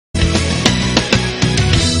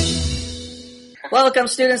Welcome,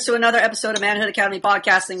 students, to another episode of Manhood Academy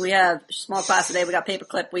Podcasting. We have a small class today. We got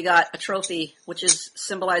paperclip. We got a trophy, which is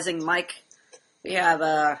symbolizing Mike. We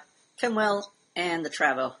have Tim Will and the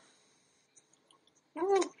Travo.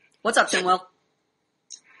 What's up, Tim Will?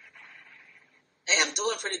 Hey, I'm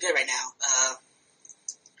doing pretty good right now.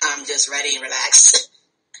 I'm just ready and relaxed,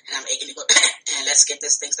 and I'm aching to go. And let's get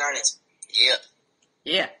this thing started.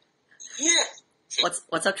 Yeah.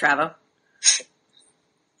 What's up, Travo?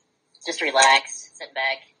 Just relax, sit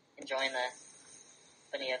back, enjoying the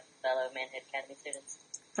company of fellow Manhood Academy students.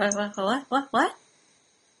 What?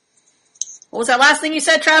 What was that last thing you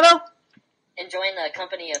said, Travo? Enjoying the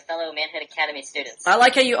company of fellow Manhood Academy students. I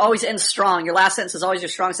like how you always end strong. Your last sentence is always your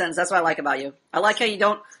strong sentence. That's what I like about you. I like how you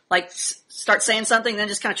don't, start saying something and then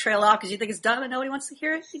just kind of trail off because you think it's dumb and nobody wants to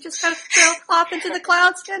hear it. You just kind of trail off into the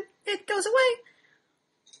clouds and it goes away.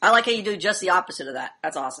 I like how you do just the opposite of that.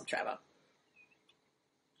 That's awesome, Travo.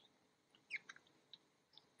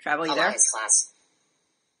 Travo, you there? Class.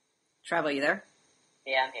 Travo, you there?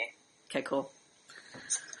 Yeah, I'm here. Okay, cool.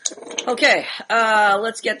 Okay,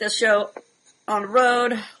 let's get this show on the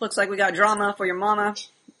road. Looks like we got drama for your mama.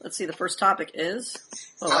 Let's see, the first topic is...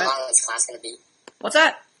 How long is class going to be? What's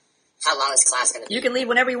that? How long is class going to be? You can leave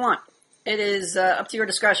whenever you want. It is up to your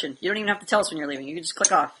discretion. You don't even have to tell us when you're leaving. You can just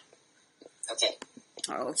click off. Okay.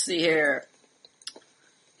 Let's see here.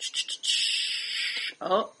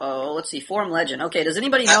 Let's see. Forum legend. Okay, does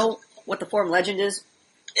anybody know what the forum legend is?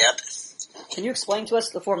 Yep. Can you explain to us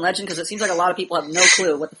the forum legend? Because it seems like a lot of people have no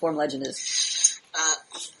clue what the forum legend is.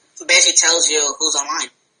 It basically tells you who's online.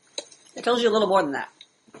 It tells you a little more than that.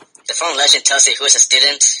 The forum legend tells you who is a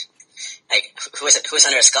student, like who is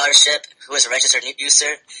under a scholarship, who is a registered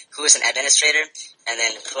user, who is an administrator, and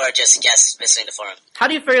then who are just guests visiting the forum. How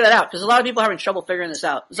do you figure that out? Because a lot of people are having trouble figuring this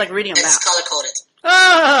out. It's like reading a map. It's color-coded.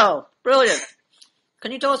 Oh, brilliant.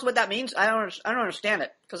 Can you tell us what that means? I don't understand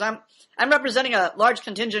it. Because I'm representing a large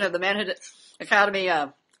contingent of the Manhood Academy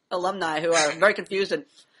alumni who are very confused and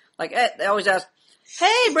they always ask,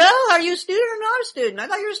 "Hey, bro, are you a student or not a student? I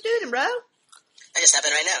thought you were a student, bro." That just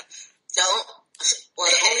happened right now. The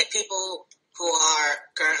only people who are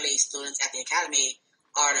currently students at the academy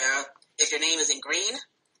are if your name is in green,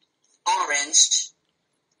 orange,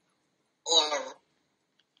 and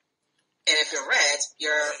if you're red,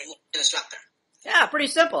 you're an instructor. Yeah, pretty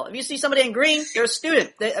simple. If you see somebody in green, they're a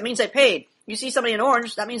student. That means they paid. You see somebody in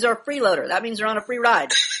orange, that means they're a freeloader. That means they're on a free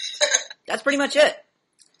ride. That's pretty much it.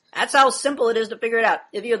 That's how simple it is to figure it out.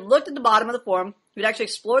 If you had looked at the bottom of the forum, if you'd actually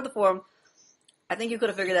explored the forum, I think you could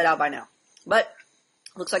have figured that out by now. But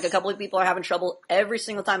looks like a couple of people are having trouble every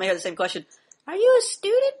single time I hear the same question. "Are you a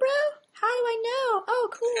student, bro? How do I know? Oh,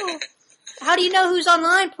 cool. How do you know who's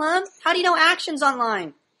online, Plum? How do you know action's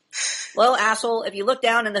online?" Well, asshole, if you look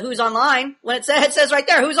down in the who's online, when it says right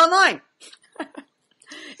there, who's online.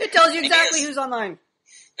 It tells you exactly who's online.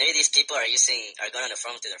 Maybe these people are going on the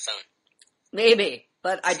phone through their phone. Maybe,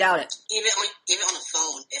 but I doubt it. Even on the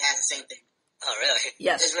phone, it has the same thing. Oh, really?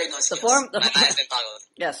 Yes. There's really no The skills. forum, My mind has been boggled.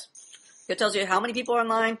 yes. It tells you how many people are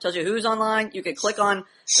online, tells you who's online. You can click on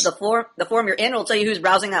the forum you're in. It'll tell you who's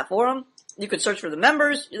browsing that forum. You could search for the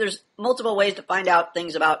members. There's multiple ways to find out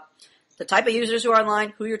things about the type of users who are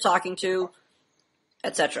online, who you're talking to,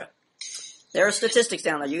 etc. There are statistics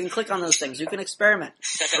down there. You can click on those things. You can experiment.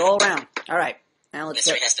 Roll around. All right. Now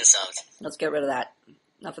Mystery has been solved. let's get rid of that.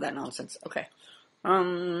 Enough of that nonsense. Okay.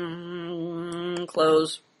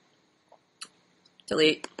 Close.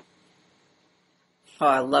 Delete. Oh,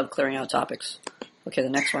 I love clearing out topics. Okay, the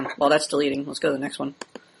next one. Well, that's deleting. Let's go to the next one.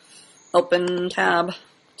 Open tab.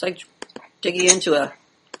 It's like digging into a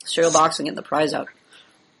cereal box and getting the prize out.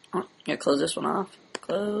 Oh, yeah, close this one off.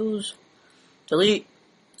 Close. Delete.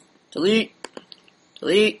 Delete.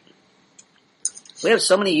 Delete. We have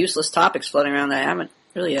so many useless topics floating around that I haven't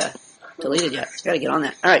really deleted yet. Gotta get on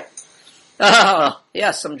that. Alright. Oh,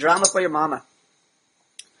 yeah, some drama for your mama.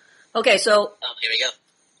 Okay, so... Oh, here we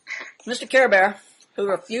go. Mr. Care Bear, who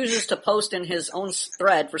refuses to post in his own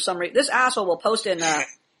thread for some reason... This asshole will post in...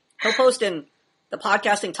 he'll post in the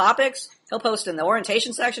podcasting topics. He'll post in the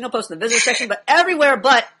orientation section. He'll post in the visitor section. But everywhere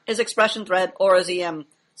but his expression thread or his EM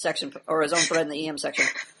section, or his own thread in the EM section.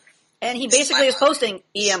 And he basically is posting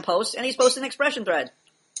EM posts, and he's posting expression thread.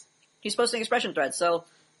 He's posting expression thread. So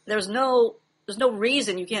there's no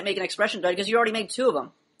reason you can't make an expression thread because you already made 2 of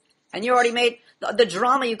them. And you already made the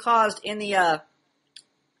drama you caused in the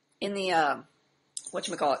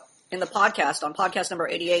podcast, on podcast number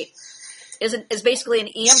 88, is basically an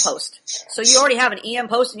EM post. So you already have an EM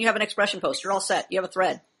post and you have an expression post. You're all set. You have a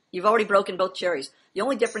thread. You've already broken both cherries. The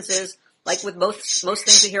only difference is, like with most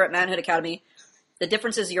things we hear at Manhood Academy, the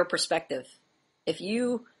difference is your perspective. If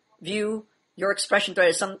you view your expression thread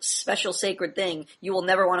is some special sacred thing, you will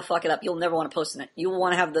never want to fuck it up. You'll never want to post in it. You will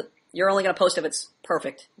want to have you're only going to post if it's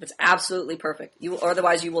perfect. If it's absolutely perfect.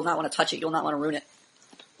 Otherwise you will not want to touch it. You'll not want to ruin it.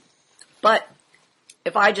 But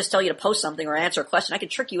if I just tell you to post something or answer a question, I can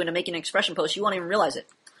trick you into making an expression post. You won't even realize it.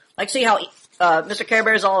 Like, see how Mr. Care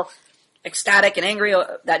Bear is all ecstatic and angry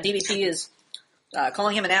that DVP is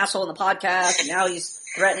calling him an asshole in the podcast, and now he's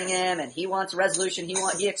threatening him, and he wants a resolution.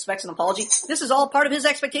 He expects an apology. This is all part of his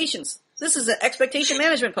expectations. This is an expectation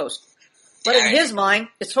management post. But in his mind,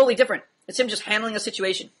 it's totally different. It's him just handling a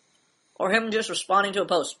situation, or him just responding to a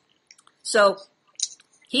post. So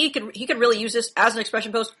he could really use this as an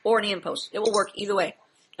expression post or an Ian post. It will work either way.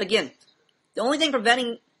 Again, the only thing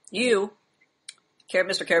preventing you,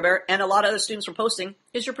 Mr. Care Bear, and a lot of other students from posting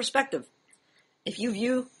is your perspective. If you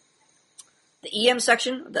view the EM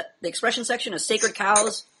section, the expression section, as sacred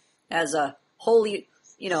cows, as holy,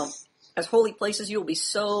 as holy places, you will be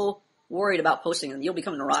so worried about posting them. You'll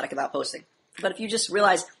become neurotic about posting. But if you just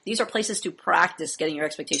realize these are places to practice getting your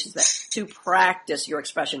expectations met, to practice your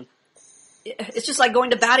expression, it's just like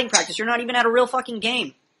going to batting practice. You're not even at a real fucking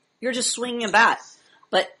game. You're just swinging a bat.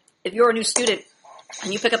 But if you're a new student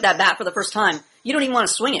and you pick up that bat for the first time, you don't even want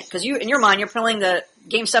to swing it because in your mind, you're playing the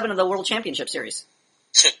Game 7 of the World Championship Series.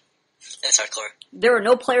 That's hardcore. There are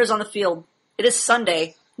no players on the field. It is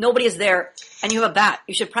Sunday. Nobody is there. And you have a bat.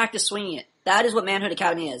 You should practice swinging it. That is what Manhood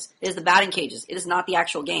Academy is. It is the batting cages. It is not the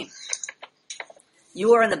actual game.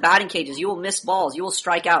 You are in the batting cages. You will miss balls. You will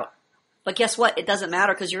strike out. But guess what? It doesn't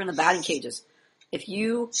matter because you're in the batting cages. If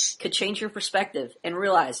you could change your perspective and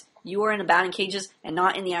realize you are in the batting cages and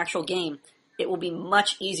not in the actual game, it will be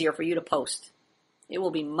much easier for you to post. It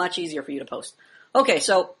will be much easier for you to post. Okay,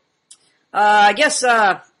 so I guess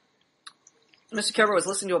Mr. Care Bear was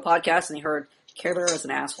listening to a podcast and he heard Care Bear was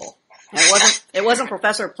an asshole. And it wasn't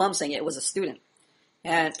Professor Plum saying it, it was a student.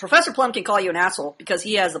 And Professor Plum can call you an asshole because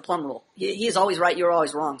he has the Plum rule. He is always right, you're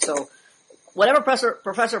always wrong. So whatever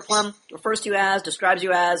Professor Plum refers to you as, describes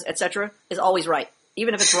you as, etc., is always right.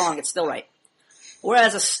 Even if it's wrong, it's still right.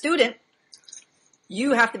 Whereas a student,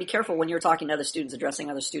 you have to be careful when you're talking to other students, addressing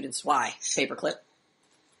other students. Why? Paperclip.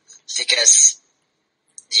 Because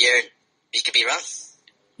you could be wrong.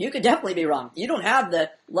 You could definitely be wrong. You don't have the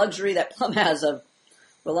luxury that Plum has of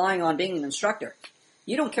relying on being an instructor.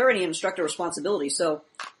 You don't carry any instructor responsibility, so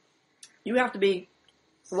you have to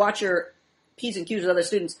watch your P's and Q's with other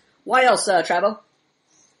students. Why else, Travo?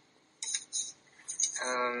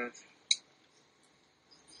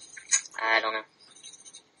 I don't know.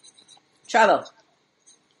 Travo,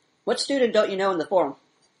 what student don't you know in the forum?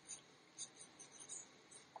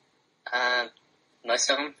 Most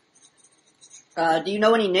of them. Do you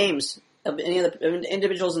know any names of any of the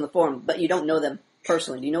individuals in the forum, but you don't know them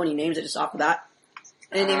personally? Do you know any names that just off the bat?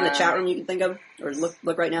 Any name in the chat room you can think of? Or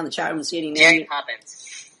look right now in the chat room and see any names? Jerry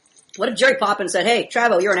Poppins. What if Jerry Poppins said, hey,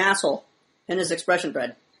 Travo, you're an asshole, in his expression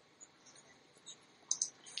thread?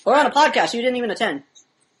 Or on a podcast you didn't even attend.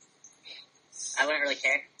 I wouldn't really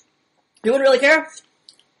care. You wouldn't really care?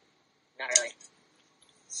 Not really.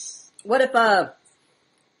 What if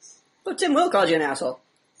Tim Will called you an asshole?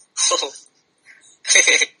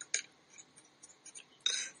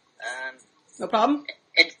 No problem?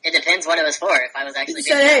 It depends what it was for. If I was actually He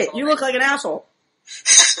said, hey, you look like an asshole.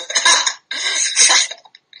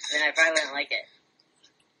 Then I probably wouldn't like it.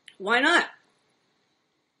 Why not?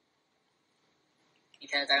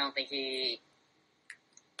 Because I don't think he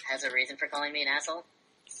has a reason for calling me an asshole.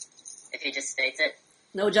 If he just states it.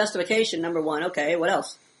 No justification, number one. Okay, what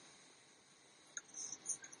else?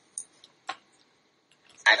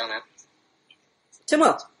 I don't know. Tim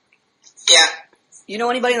Will. Yeah. You know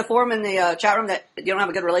anybody in the forum, in the chat room, that you don't have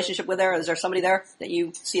a good relationship with there? Is there somebody there that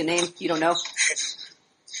you see a name you don't know?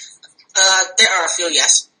 There are a few,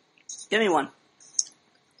 yes. Give me one.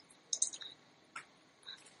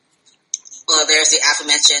 Well, there's the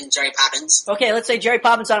aforementioned Jerry Poppins. Okay, let's say Jerry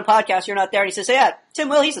Poppins on a podcast, you're not there, and he says, hey, yeah, Tim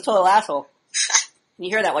Will, he's a total asshole. And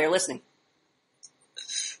you hear that while you're listening.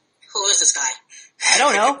 Who is this guy? I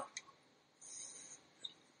don't know.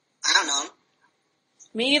 I don't know him.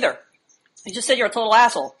 Me either. He just said you're a total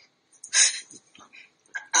asshole.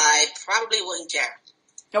 I probably wouldn't care.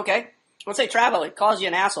 Okay. Let's say Travo, he calls you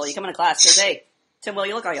an asshole. You come into class, says, hey, Tim Will,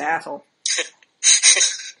 you look like an asshole.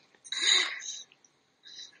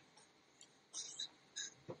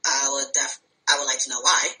 I would like to know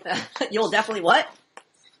why. You'll definitely what?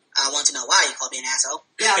 I want to know why you called me an asshole.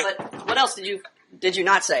 Yeah, but what else did you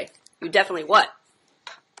not say? You definitely what?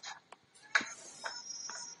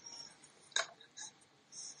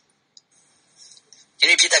 Can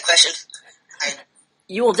you repeat that question? I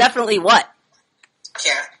You will definitely what?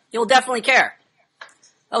 care. You'll definitely care.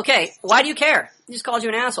 Okay, why do you care? He just called you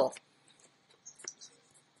an asshole.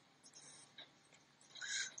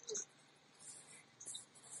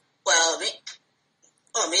 Well,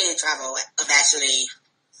 me and Travel have actually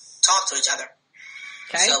talked to each other.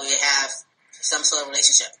 Okay. So we have some sort of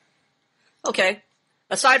relationship. Okay.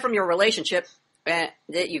 Aside from your relationship, that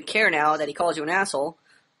you care now that he calls you an asshole,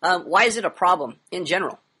 why is it a problem in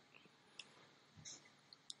general?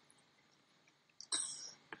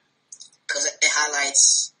 Because it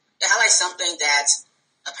highlights something that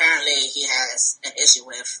apparently he has an issue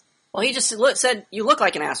with. Well, he just said you look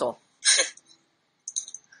like an asshole.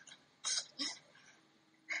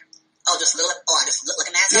 I just look like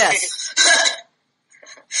an asshole? Yes.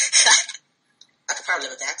 I could probably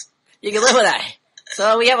live with that. You can live with that.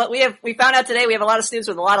 So we found out today we have a lot of students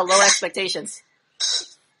with a lot of low expectations.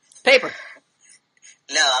 Paper.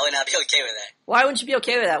 No, I would not be okay with that. Why wouldn't you be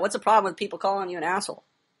okay with that? What's the problem with people calling you an asshole?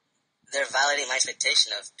 They're violating my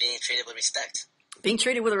expectation of being treated with respect. Being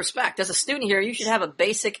treated with respect. As a student here, you should have a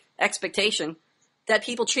basic expectation that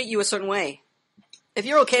people treat you a certain way. If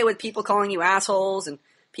you're okay with people calling you assholes and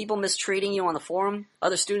people mistreating you on the forum,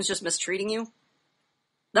 other students just mistreating you,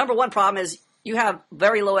 number one problem is you have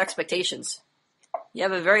very low expectations. You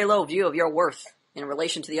have a very low view of your worth in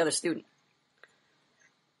relation to the other student.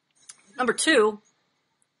 Number two,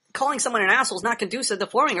 calling someone an asshole is not conducive to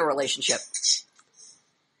forming a relationship.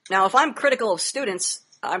 Now, if I'm critical of students,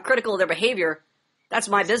 I'm critical of their behavior, that's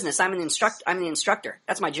my business. I'm the instructor.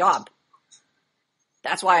 That's my job.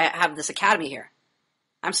 That's why I have this academy here.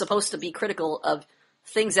 I'm supposed to be critical of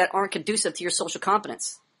things that aren't conducive to your social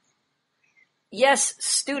competence. Yes,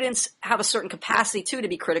 students have a certain capacity too to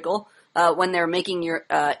be critical when they're making your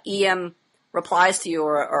EM replies to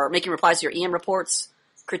your, or making replies to your EM reports,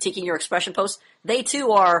 critiquing your expression posts. They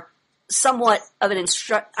too are somewhat of an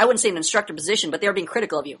I wouldn't say an instructor position, but they're being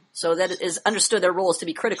critical of you. So that is understood their role is to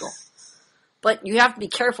be critical. But you have to be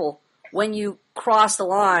careful when you cross the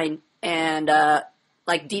line and,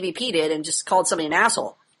 like DBP did and just called somebody an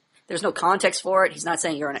asshole. There's no context for it. He's not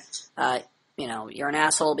saying you're you're an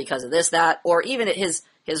asshole because of this, that, or even his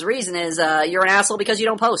reason is, you're an asshole because you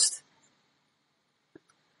don't post.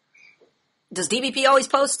 Does DBP always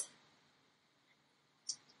post?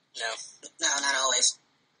 No. No, not always.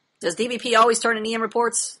 Does DBP always turn in EM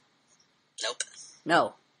reports? Nope.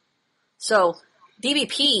 No. So,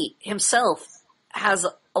 DBP himself has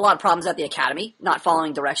a lot of problems at the academy, not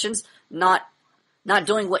following directions, not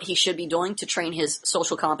doing what he should be doing to train his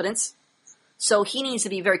social competence. So he needs to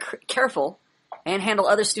be very careful and handle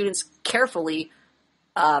other students carefully,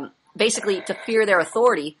 basically to fear their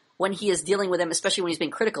authority when he is dealing with them, especially when he's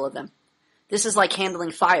being critical of them. This is like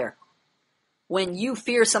handling fire. When you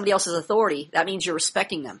fear somebody else's authority, that means you're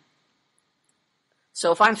respecting them.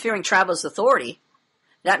 So if I'm fearing Travis' authority,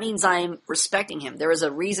 that means I'm respecting him. There is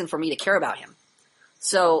a reason for me to care about him.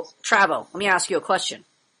 So, Travo, let me ask you a question.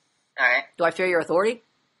 All right. Do I fear your authority?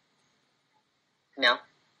 No.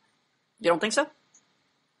 You don't think so?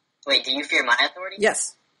 Wait, do you fear my authority?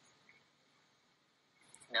 Yes.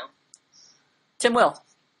 No. Tim Will,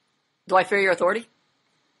 do I fear your authority?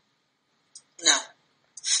 No.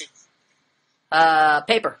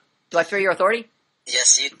 Paper, do I fear your authority?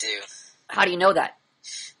 Yes, you do. How do you know that?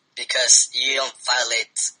 Because you don't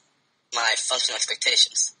violate my functional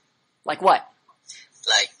expectations. Like what?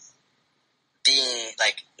 Like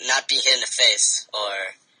not being hit in the face, or,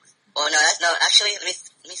 well, actually, let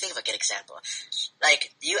me think of a good example.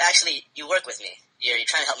 Like, you work with me. You're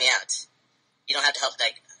trying to help me out. You don't have to help,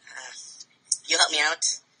 you help me out,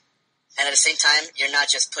 and at the same time, you're not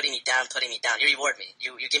just putting me down. You reward me.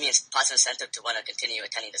 You give me a positive incentive to want to continue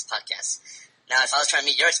attending this podcast. Now, if I was trying to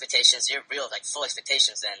meet your expectations, your real, full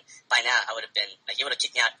expectations, then by now, I would have been, you would have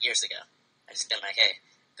kicked me out years ago. I'd just been like, hey,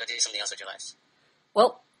 go do something else with your life.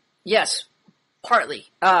 Well, yes, partly.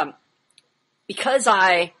 Because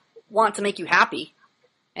I want to make you happy,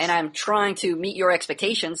 and I'm trying to meet your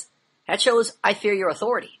expectations, that shows I fear your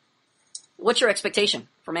authority. What's your expectation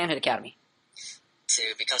for Manhood Academy? To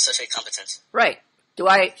become socially competent. Right. Do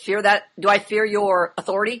I fear that? Do I fear your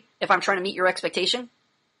authority if I'm trying to meet your expectation?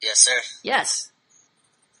 Yes, sir. Yes.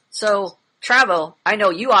 So, Travo, I know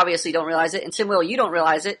you obviously don't realize it, and Tim Will, you don't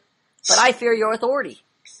realize it, but I fear your authority.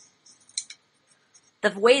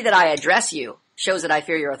 The way that I address you shows that I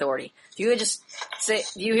fear your authority. Do you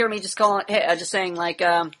hear me just saying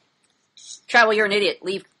Travo, you're an idiot,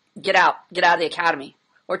 leave, get out of the academy.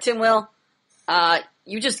 Or Tim Will,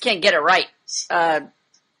 you just can't get it right. I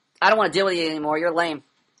don't want to deal with you anymore, you're lame,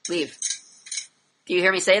 leave. Do you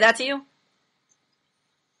hear me say that to you?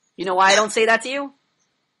 You know why I don't say that to you?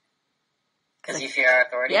 Because you fear our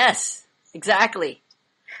authority? Yes, exactly.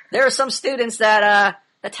 There are some students that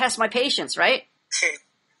that tests my patience, right?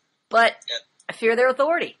 But I fear their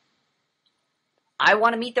authority. I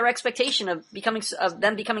want to meet their expectation of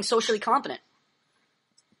them becoming socially competent.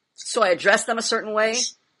 So I address them a certain way,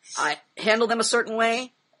 I handle them a certain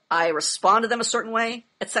way, I respond to them a certain way,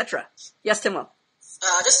 etc. Yes, Timlo?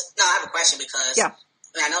 I have a question because Yeah.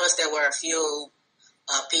 I noticed there were a few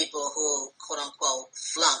people who, quote unquote,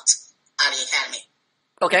 flunked out of the academy.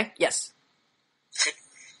 Okay, yes.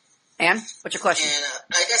 And what's your question? And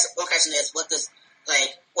I guess one question is, what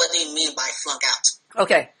do you mean by flunk out?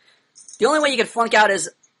 Okay. The only way you can flunk out is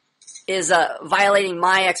violating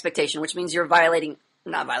my expectation, which means you're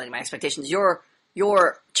not violating my expectations. You're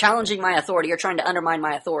challenging my authority. You're trying to undermine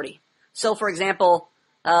my authority. So, for example,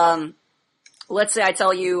 let's say I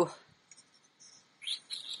tell you,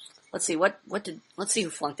 let's see who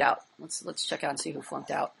flunked out. Let's check out and see who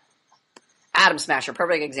flunked out. Atom Smasher,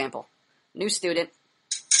 perfect example. New student.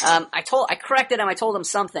 I corrected him. I told him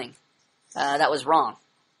something that was wrong.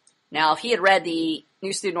 Now, if he had read the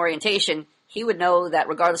new student orientation, he would know that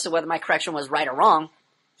regardless of whether my correction was right or wrong,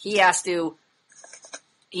 he has to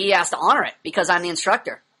honor it because I'm the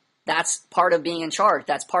instructor. That's part of being in charge.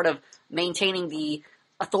 That's part of maintaining the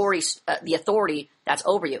authority that's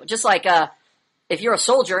over you. Just like if you're a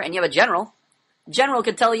soldier and you have a general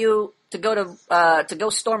could tell you to go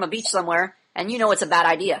storm a beach somewhere, and you know it's a bad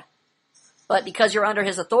idea. But because you're under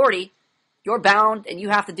his authority, you're bound and you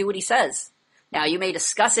have to do what he says. Now, you may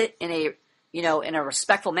discuss it in a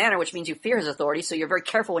respectful manner, which means you fear his authority, so you're very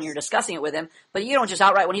careful when you're discussing it with him, but you don't just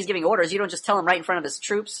outright, when he's giving orders, you don't just tell him right in front of his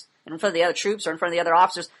troops, in front of the other troops, or in front of the other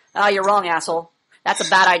officers, you're wrong, asshole. That's a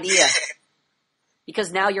bad idea.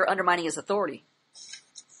 Because now you're undermining his authority.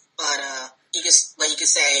 But you could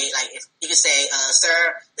say,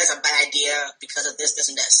 sir, that's a bad idea because of this, this,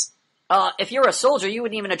 and this. If you're a soldier, you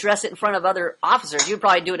wouldn't even address it in front of other officers. You'd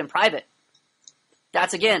probably do it in private.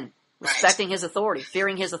 That's, again, respecting his authority,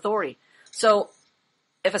 fearing his authority. So,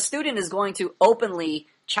 if a student is going to openly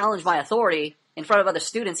challenge my authority in front of other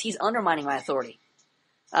students, he's undermining my authority.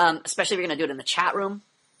 Especially if you're going to do it in the chat room.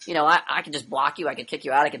 I could just block you, I could kick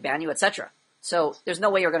you out, I could ban you, etc. So, there's no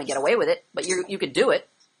way you're going to get away with it, but you could do it.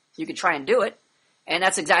 You could try and do it. And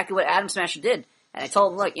that's exactly what Atom Smasher did. And I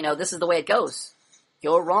told him, look, this is the way it goes.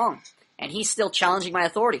 You're wrong. And he's still challenging my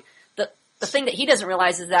authority. The thing that he doesn't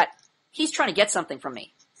realize is that he's trying to get something from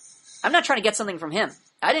me. I'm not trying to get something from him.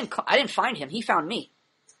 I didn't find him. He found me.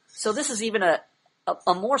 So this is even a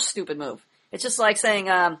more stupid move. It's just like saying,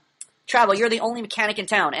 Travel, you're the only mechanic in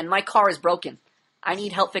town, and my car is broken. I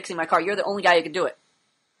need help fixing my car. You're the only guy who can do it.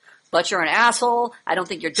 But you're an asshole. I don't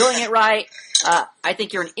think you're doing it right. I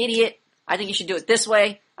think you're an idiot. I think you should do it this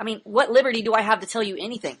way. I mean, what liberty do I have to tell you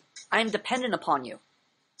anything? I am dependent upon you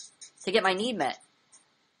to get my need met.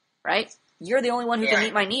 Right? You're the only one who can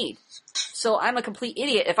meet my need. So I'm a complete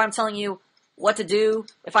idiot if I'm telling you what to do,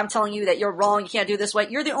 if I'm telling you that you're wrong, you can't do it this way.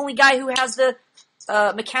 You're the only guy who has the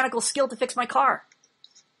mechanical skill to fix my car.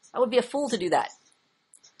 I would be a fool to do that.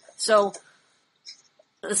 So,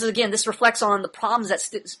 this reflects on the problems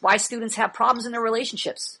that why students have problems in their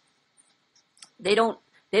relationships. They don't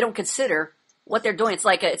consider what they're doing. It's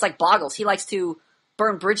like Boggles. He likes to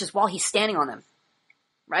burn bridges while he's standing on them.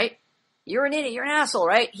 Right? You're an idiot. You're an asshole,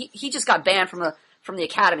 right? He just got banned from the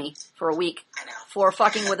academy for a week. I know. For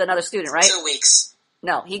fucking with another student, right? 2 weeks.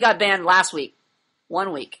 No, he got banned last week.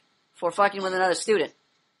 1 week. For fucking with another student.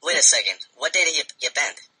 Wait a second. What day did you get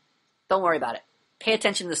banned? Don't worry about it. Pay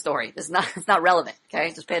attention to the story. It's not relevant,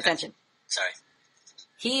 okay? Just pay attention. Sorry.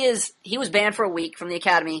 He was banned for a week from the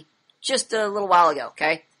academy just a little while ago,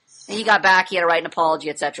 okay? And he got back, he had to write an apology,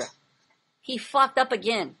 etc. He fucked up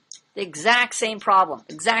again. The exact same problem.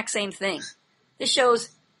 Exact same thing. This shows,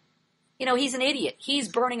 he's an idiot. He's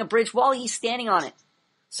burning a bridge while he's standing on it.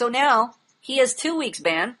 So now, he has 2 weeks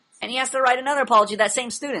ban, and he has to write another apology to that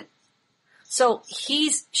same student. So,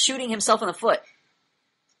 he's shooting himself in the foot.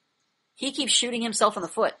 He keeps shooting himself in the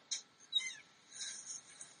foot.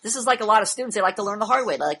 This is like a lot of students, they like to learn the hard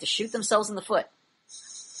way. They like to shoot themselves in the foot.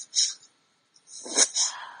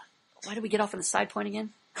 Why did we get off on the side point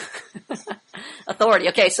again? Authority.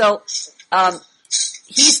 Okay, so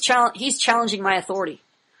he's challenging my authority.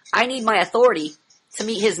 I need my authority to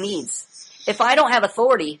meet his needs. If I don't have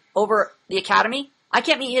authority over the academy, I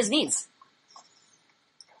can't meet his needs.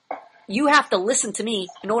 You have to listen to me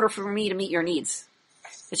in order for me to meet your needs.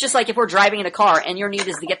 It's just like if we're driving in a car and your need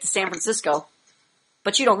is to get to San Francisco,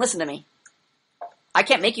 but you don't listen to me. I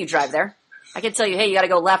can't make you drive there. I can tell you, hey, you gotta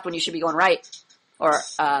go left when you should be going right. Or,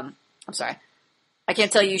 I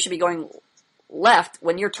can't tell you should be going left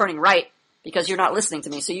when you're turning right because you're not listening to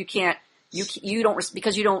me. So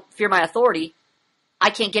because you don't fear my authority,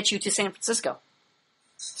 I can't get you to San Francisco.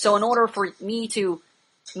 So in order for me to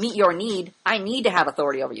meet your need, I need to have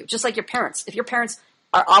authority over you. Just like your parents. If your parents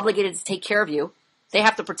are obligated to take care of you, they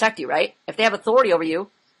have to protect you, right? If they have authority over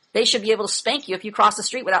you, they should be able to spank you if you cross the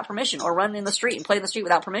street without permission or run in the street and play in the street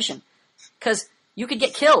without permission. Because you could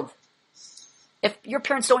get killed. If your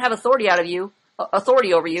parents don't have authority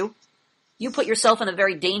over you, you put yourself in a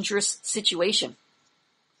very dangerous situation.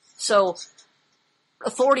 So,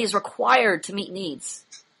 authority is required to meet needs.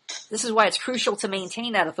 This is why it's crucial to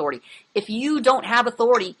maintain that authority. If you don't have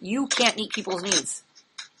authority, you can't meet people's needs.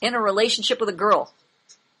 In a relationship with a girl,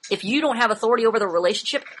 if you don't have authority over the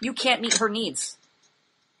relationship, you can't meet her needs.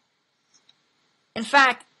 In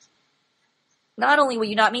fact, not only will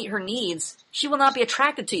you not meet her needs, she will not be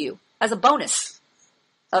attracted to you as a bonus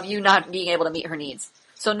of you not being able to meet her needs.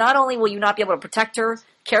 So not only will you not be able to protect her,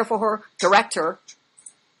 care for her, direct her,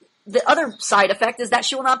 the other side effect is that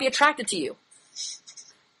she will not be attracted to you.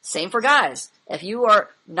 Same for guys. If you are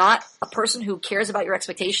not a person who cares about your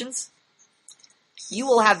expectations, you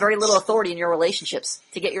will have very little authority in your relationships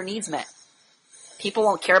to get your needs met. People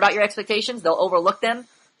won't care about your expectations. They'll overlook them.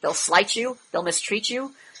 They'll slight you. They'll mistreat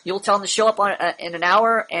you. You'll tell them to show up in an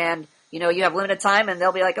hour, and you have limited time, and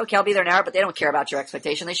they'll be like, okay, I'll be there in an hour, but they don't care about your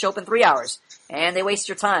expectation. They show up in 3 hours, and they waste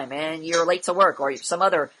your time, and you're late to work, or some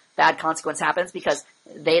other bad consequence happens because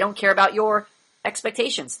they don't care about your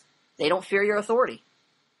expectations. They don't fear your authority.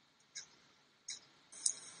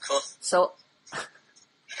 Cool. So,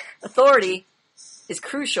 authority is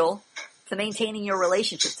crucial to maintaining your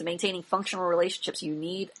relationships, to maintaining functional relationships. You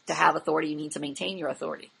need to have authority. You need to maintain your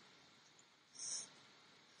authority.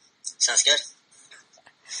 Sounds good.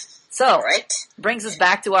 So, right. Brings us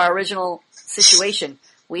back to our original situation.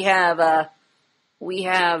 We have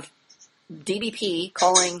DBP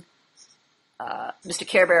calling Mr.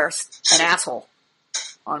 Care Bear an asshole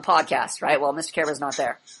on podcast, right? Well, Mr. Care Bear's not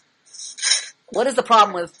there. What is the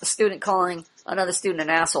problem with a student calling another student an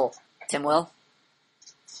asshole, Tim Will?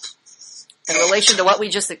 In relation to what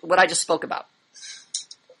I just spoke about.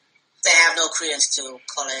 They have no credence to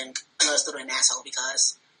calling another student an asshole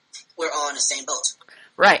because we're all in the same boat.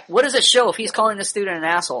 Right. What does it show if he's calling the student an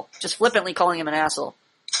asshole? Just flippantly calling him an asshole.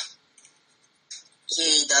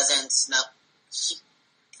 He doesn't know.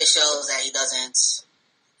 It shows that he doesn't.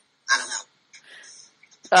 I don't know.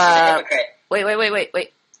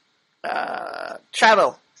 Wait.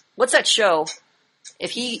 Travo, what's that show?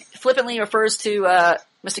 If he flippantly refers to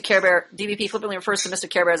Mr. Care Bear, DVP flippantly refers to Mr.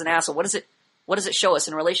 Care Bear as an asshole, what does it show us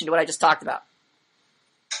in relation to what I just talked about?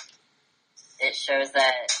 It shows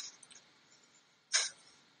that.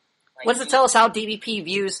 What does it tell us how DVP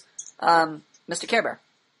views Mr. Care Bear?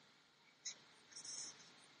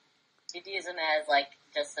 He views him as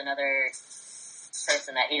just another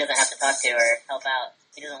person that he doesn't have to talk to or help out.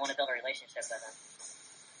 He doesn't want to build a relationship with him.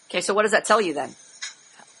 Okay, so what does that tell you then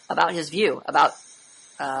about his view about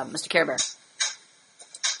Mr. Care Bear?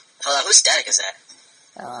 Hold on, whose static is that?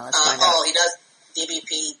 Let's find out. He does.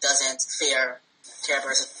 DBP doesn't fear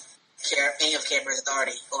any of Care Bear's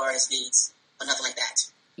authority or his needs or nothing like that.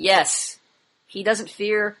 Yes, he doesn't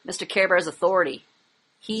fear Mr. Care Bear's authority.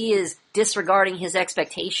 He is disregarding his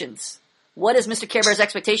expectations. What is Mr. Care Bear's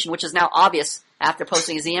expectation, which is now obvious after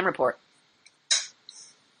posting his EM report?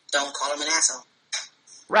 Don't call him an asshole.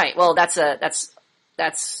 Right. Well, that's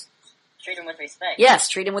Treat him with respect. Yes,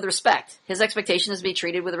 treat him with respect. His expectation is to be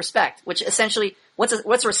treated with respect, which essentially,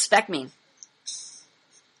 what's respect mean?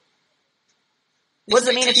 What does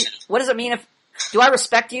it mean if do I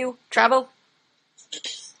respect you, Travo?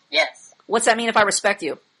 Yes. What's that mean if I respect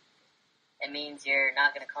you? It means you're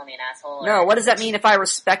not going to call me an asshole. No, what does that mean if I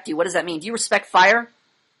respect you? What does that mean? Do you respect fire?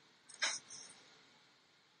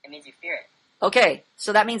 It means you fear it. Okay,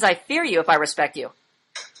 so that means I fear you if I respect you.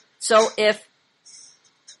 So if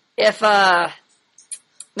Mr.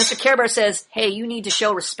 Care Bear says, hey, you need to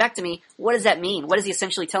show respect to me, what does that mean? What is he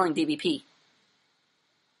essentially telling DBP?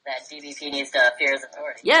 That DBP needs to fear his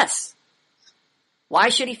authority. Yes. Why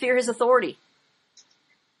should he fear his authority?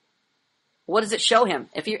 What does it show him?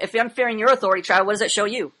 If I'm fearing your authority, Trav, what does it show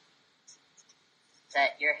you? That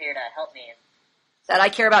you're here to help me and That I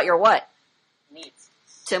care about your what? needs.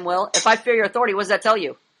 Tim Will, if I fear your authority, what does that tell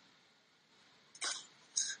you?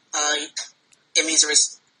 It means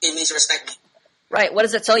to respect me. Right, what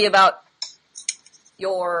does it tell you about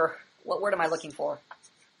your, what word am I looking for?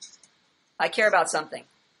 I care about something.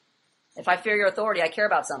 If I fear your authority, I care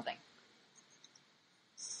about something.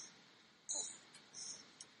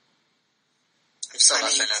 I'm so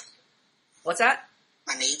lost right now. What's that?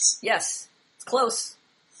 My needs. Yes, it's close.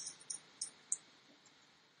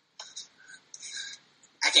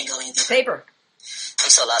 I can't go any deeper. Paper. I'm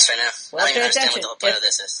so lost right now. Well, I don't even pay understand attention. what the whole point of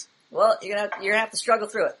this is. Well, you're gonna have to struggle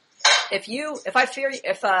through it. If I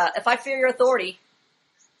fear your authority,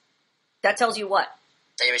 that tells you what?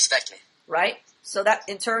 That you respect me. Right? So that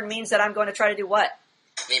in turn means that I'm going to try to do what?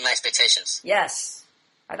 Meet my expectations. Yes.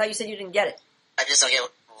 I thought you said you didn't get it. I just don't get,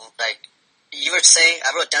 like, you were saying,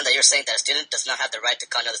 I wrote down that you were saying that a student does not have the right to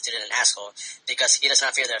call another student an asshole because he does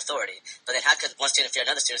not fear their authority. But then how could one student fear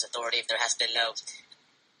another student's authority if there has been no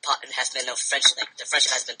friendship, like, the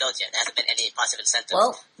friendship hasn't been built yet? There hasn't been any positive incentive.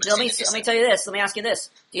 Well, let me tell you this. Let me ask you this.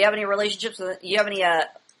 Do you have any relationships do you have any,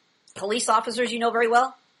 police officers you know very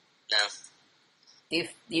well? No. Do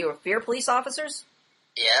you fear police officers?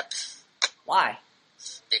 Yep. Why?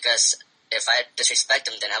 Because if I disrespect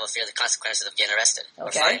them, then I will fear the consequences of getting arrested or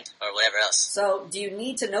fined or whatever else. So, do you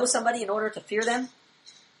need to know somebody in order to fear them?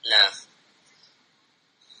 No.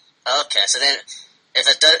 Okay, so then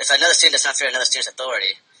if another student does not fear another student's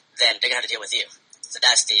authority, then they're going to have to deal with you. So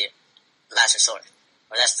that's the last resort.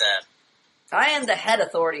 Or that's the... I am the head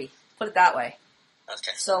authority. Put it that way.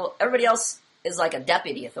 Okay. So, everybody else is like a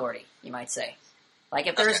deputy authority, you might say. Like,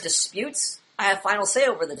 if there's disputes, I have final say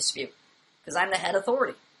over the dispute. Because I'm the head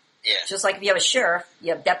authority. Yeah. Just like if you have a sheriff,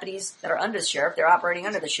 you have deputies that are under the sheriff, they're operating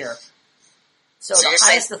under the sheriff. So the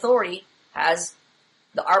highest authority has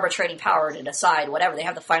the arbitrating power to decide whatever. They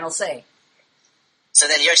have the final say. So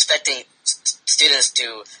then you're expecting students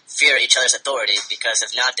to fear each other's authority because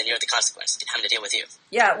if not, then you're the consequence, having to deal with you.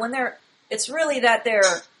 Yeah, it's really that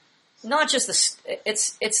they're not just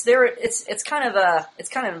it's kind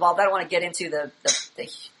of involved. I don't want to get into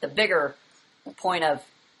the bigger point of,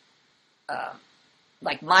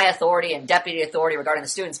 like my authority and deputy authority regarding the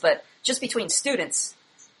students, but just between students,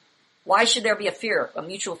 why should there be a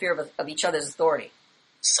mutual fear of each other's authority?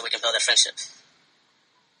 So we can build a friendship.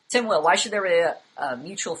 Tim Will, why should there be a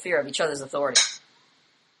mutual fear of each other's authority?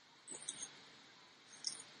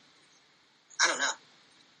 I don't know.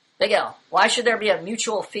 Big L, why should there be a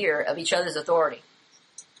mutual fear of each other's authority?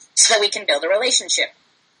 So we can build a relationship.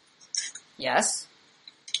 Yes.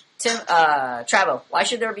 Travo, why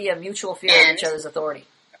should there be a mutual fear of each other's authority?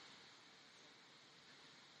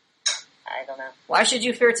 I don't know. Why should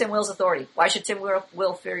you fear Tim Will's authority? Why should Tim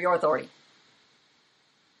Will fear your authority?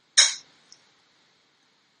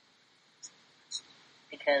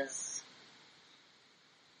 Because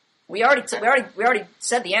we already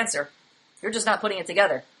said the answer. You're just not putting it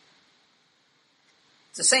together.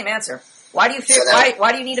 It's the same answer. Why do you fear?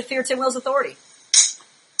 Why do you need to fear Tim Will's authority?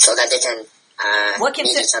 So that they can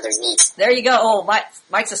meet each other's needs. There you go. Oh,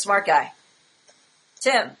 Mike's a smart guy.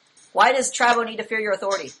 Tim, why does Travo need to fear your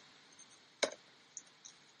authority?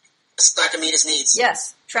 So I can meet his needs.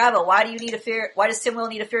 Yes, Travo. Why does Tim Will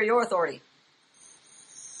need to fear your authority?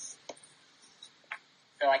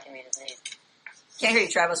 So I can meet his needs. Can't hear you,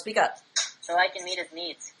 Travo. Speak up. So I can meet his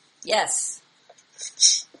needs. Yes.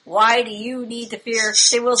 Why do you need to fear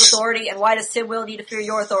Tim Will's authority, and why does Tim Will need to fear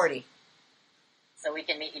your authority? So we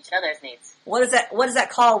can meet each other's needs. What is that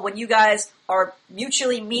called when you guys are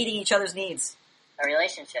mutually meeting each other's needs? A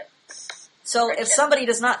relationship. So if somebody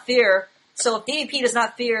does not fear, if DVP does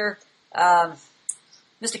not fear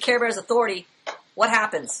Mr. Care Bear's authority, what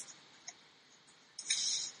happens?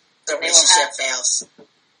 The relationship fails.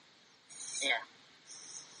 Yeah.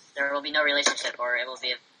 There will be no relationship, or it will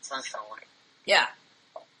be a dysfunctional one. Yeah.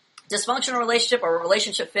 Dysfunctional relationship or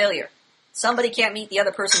relationship failure. Somebody can't meet the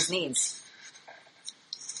other person's needs.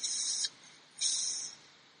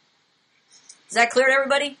 Is that clear to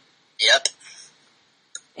everybody? Yep.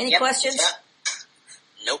 Any questions?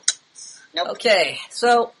 Yep. Nope. Okay,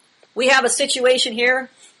 so we have a situation here.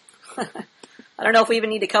 I don't know if we even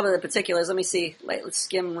need to cover the particulars. Let me see. Let's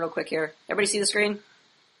skim real quick here. Everybody see the screen?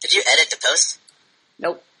 Did you edit the post?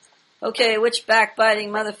 Nope. Okay, which backbiting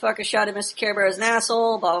motherfucker shot at Mr. Care Bear as an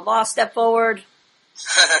asshole? Blah, blah, blah. Step forward.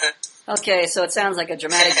 Okay, so it sounds like a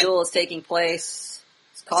dramatic duel is taking place.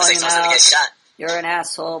 It's calling him out. Get shot. You're an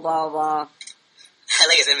asshole, blah, blah, blah. I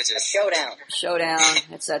like his images. A showdown. Showdown,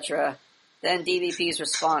 etc. Then DVP's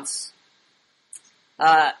response.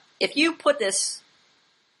 If you put this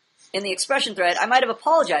in the expression thread, I might have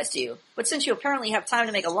apologized to you. But since you apparently have time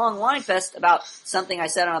to make a long line fest about something I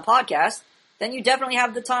said on a podcast, then you definitely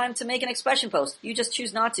have the time to make an expression post. You just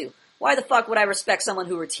choose not to. Why the fuck would I respect someone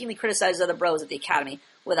who routinely criticizes other bros at the academy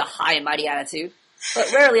with a high and mighty attitude,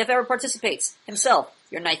 but rarely if ever participates himself?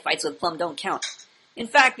 Your knife fights with Plum don't count. In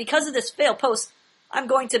fact, because of this failed post, I'm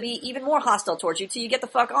going to be even more hostile towards you till you get the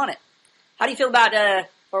fuck on it. How do you feel about,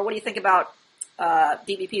 or what do you think about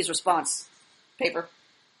DVP's response? Paper?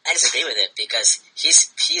 I disagree with it because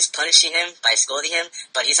he's punishing him by scolding him,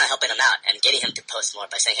 but he's not helping him out and getting him to post more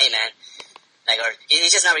by saying, "Hey, man," or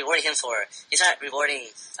he's just not rewarding him he's not rewarding.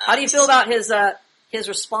 How do you feel about his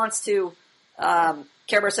response to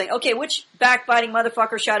Care Bear saying, okay, which backbiting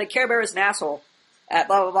motherfucker shouted Care Bear is an asshole at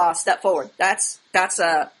blah, blah, blah, step forward. That's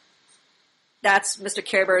Mr.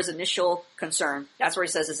 Care Bear's initial concern. That's where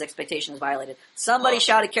he says his expectation is violated. Somebody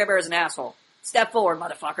shouted Care Bear is an asshole. Step forward,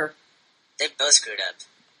 motherfucker. They both screwed up.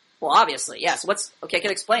 Well, obviously, yes. Can you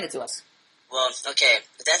explain it to us? Well, okay,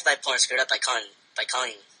 the Death by Porn screwed up by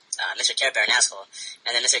calling Mr. Care Bear an asshole,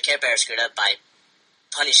 and then Mr. Care Bear screwed up by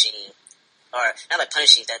punishing, or not by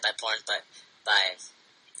punishing Death by Porn, but by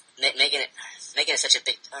making it such a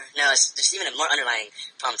big. No, there's even a more underlying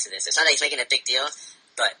problem to this. It's not that he's making a big deal,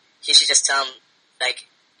 but he should just tell him, like,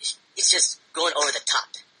 he's just going over the top.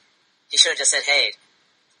 He should have just said, hey,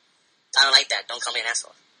 I don't like that. Don't call me an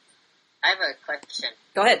asshole. I have a question.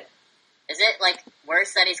 Go ahead. Is it, like,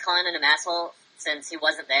 worse that he's calling him an asshole since he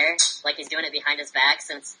wasn't there? Like, he's doing it behind his back?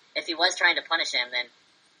 Since if he was trying to punish him, then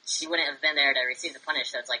he wouldn't have been there to receive the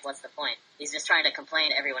punish, so it's like, what's the point? He's just trying to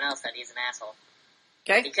complain to everyone else that he's an asshole.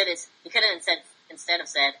 Okay. He could have instead of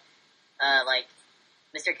said, like,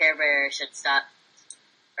 Mr. Care Bear should stop,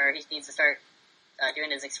 or he needs to start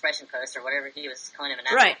doing his expression post, or whatever he was calling him an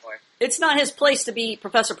asshole for. It's not his place to be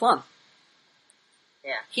Professor Plum.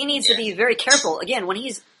 Yeah. He needs to be very careful. Again, when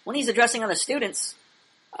he's addressing other students,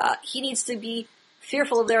 he needs to be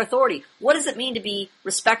fearful of their authority. What does it mean to be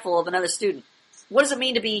respectful of another student? What does it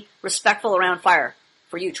mean to be respectful around fire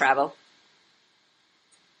for you, Travo?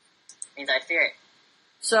 It means I fear it.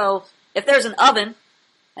 So, if there's an oven,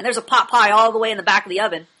 and there's a pot pie all the way in the back of the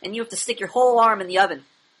oven, and you have to stick your whole arm in the oven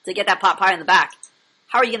to get that pot pie in the back,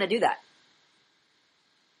 how are you going to do that?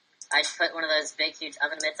 I put one of those big, huge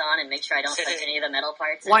oven mitts on and make sure I don't touch any of the metal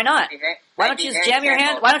parts. Why not? Why don't you just jam your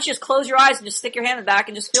hand? Why don't you just close your eyes and just stick your hand in the back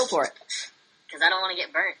and just feel for it? Because I don't want to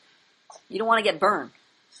get burnt. You don't want to get burned.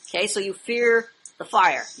 Okay, so you fear the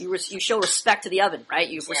fire. You show respect to the oven, right?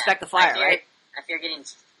 You respect the fire, right? I fear getting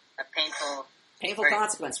a painful burn.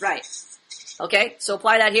 Consequence, right? Okay, so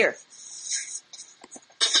apply that here.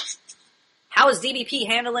 How is DBP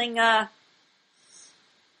handling Timwell?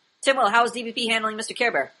 How is DBP handling Mr.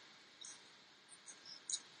 Care Bear?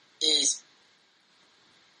 He's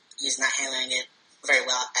not handling it very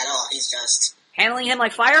well at all. He's just handling him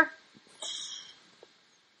like fire?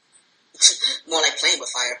 more like playing with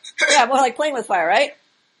fire. Yeah, more like playing with fire, right?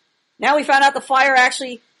 Now we found out the fire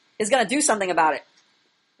actually is going to do something about it.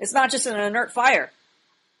 It's not just an inert fire.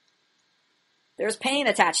 There's pain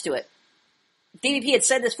attached to it. If DBP had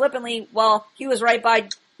said this flippantly while he was right by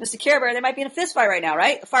Mr. Care Bear, they might be in a fist fight right now,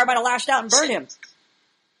 right? The fire might have lashed out and burned him.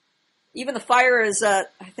 Even the fire is, I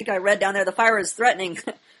think I read down there, the fire is threatening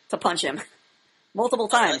to punch him. Multiple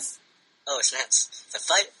times. Oh, snaps. The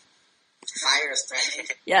fire is threatening?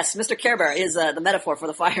 Yes, Mr. Care Bear is the metaphor for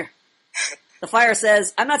the fire. The fire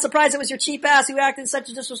says, I'm not surprised it was your cheap ass who acted in such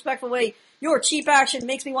a disrespectful way. Your cheap action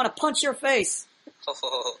makes me want to punch your face.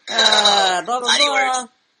 Blah, blah, blah.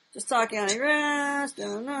 Just talking on your ass. I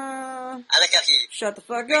like how he... Shut the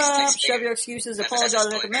fuck up. Shove your excuses. Apologize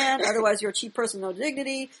and command. Otherwise, you're a cheap person with no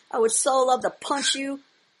dignity. I would so love to punch you.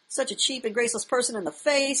 Such a cheap and graceless person in the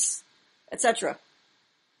face. Etc.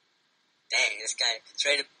 Dang, this guy is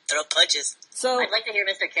ready to throw punches. So I'd like to hear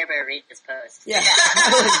Mr. Care Bear read this post. Yeah,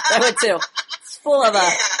 I would too. It's full of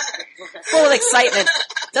excitement.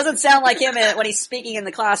 Doesn't sound like him when he's speaking in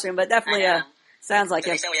the classroom, but definitely sounds like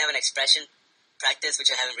him. Next time we have an expression practice, we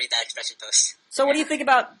should have him read that expression post. So what do you think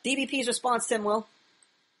about DBP's response, Tim Will?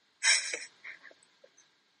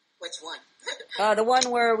 Which one? The one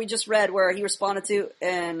where we just read, where he responded to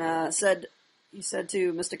and said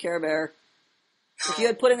to Mr. Care Bear, if you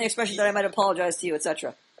had put in the expression that I might apologize to you,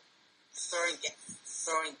 etc.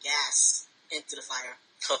 Throwing gas into the fire.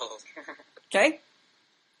 Oh. Okay.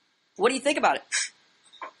 What do you think about it?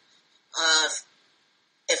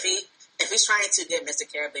 If he's trying to get Mr.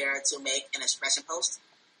 Care Bear to make an expression post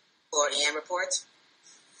or EM report,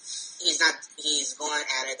 he's going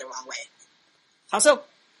at it the wrong way. How so?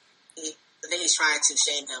 I think he's trying to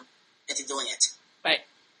shame him into doing it. Right.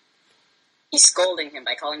 He's scolding him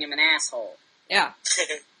by calling him an asshole. Yeah.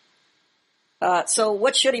 So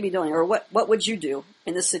what should he be doing, or what would you do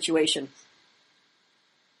in this situation?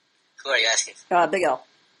 Who are you asking? Big L.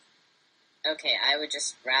 Okay, I would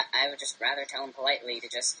just rather tell him politely to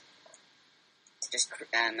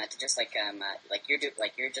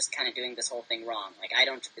you're just kind of doing this whole thing wrong. Like,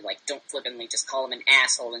 don't flippantly just call him an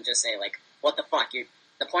asshole and just say, like, what the fuck?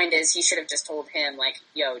 The point is, he should have just told him, like,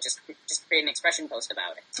 yo, just create an expression post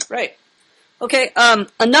about it. Right. Okay,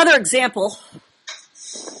 another example.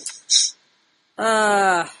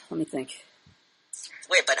 Let me think.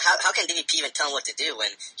 Wait, but how can DVP even tell him what to do when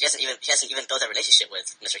he hasn't even built a relationship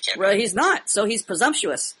with Mr. Care Bear? Well, he's not, so he's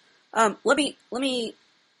presumptuous. Let me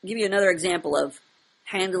give you another example of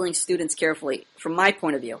handling students carefully from my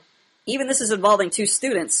point of view. Even this is involving two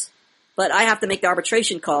students, but I have to make the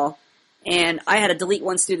arbitration call, and I had to delete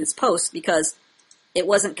one student's post because it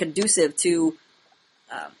wasn't conducive to.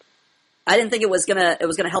 I didn't think it was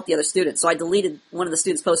gonna help the other student, so I deleted one of the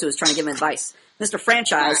students' posts who was trying to give him advice. Mr.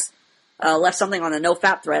 Franchise left something on the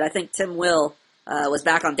NoFap thread. I think Tim Will was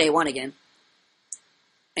back on day one again,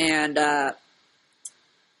 and I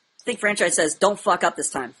think Franchise says, "Don't fuck up this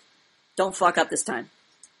time. Don't fuck up this time."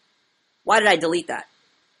 Why did I delete that?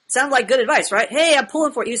 Sounds like good advice, right? Hey, I'm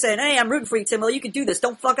pulling for you. You're saying, hey, I'm rooting for you, Tim Will. You can do this.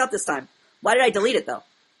 Don't fuck up this time. Why did I delete it, though?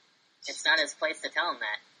 It's not his place to tell him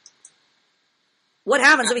that. What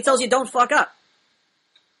happens if he tells you don't fuck up?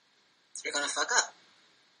 You're gonna fuck up.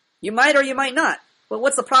 You might or you might not. But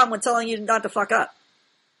what's the problem with telling you not to fuck up?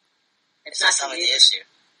 It's Not solving the issue.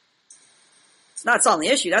 It's not solving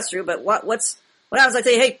the issue, that's true, but what happens if I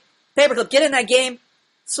tell you, hey, Paperclip, get in that game,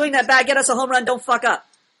 swing that bat, get us a home run, don't fuck up.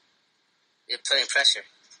 You're putting pressure.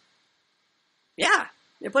 Yeah,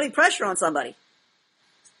 you're putting pressure on somebody.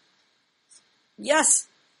 Yes.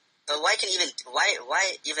 But why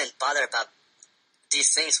even bother about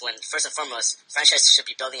these things when, first and foremost, franchise should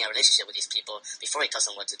be building a relationship with these people before he tells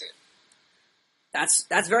them what to do?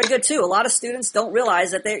 That's very good too. A lot of students don't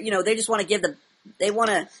realize that they just want to give they want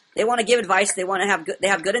to give advice, they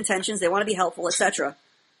have good intentions, they want to be helpful, etc.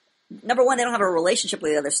 Number one, they don't have a relationship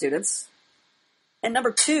with the other students. And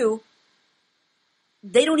number two,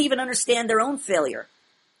 they don't even understand their own failure.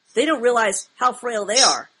 They don't realize how frail they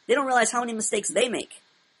are. They don't realize how many mistakes they make.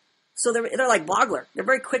 So they're like Bogler. They're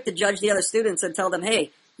very quick to judge the other students and tell them, hey,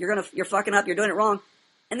 you're fucking up, you're doing it wrong.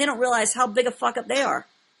 And they don't realize how big a fuck up they are.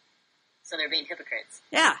 So they're being hypocrites.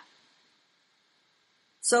 Yeah.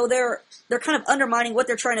 So they're kind of undermining what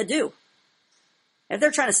they're trying to do. If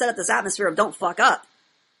they're trying to set up this atmosphere of don't fuck up,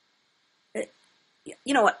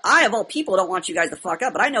 you know what? I, of all people, don't want you guys to fuck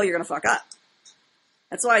up, but I know you're going to fuck up.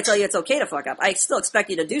 That's why I tell you it's okay to fuck up. I still expect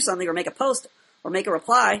you to do something or make a post or make a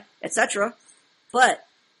reply, etc. But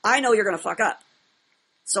I know you're going to fuck up.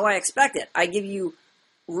 So I expect it. I give you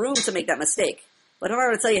room to make that mistake. But if I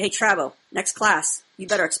were to tell you, hey, Travo, next class, you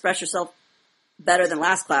better express yourself better than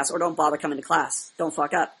last class or don't bother coming to class. Don't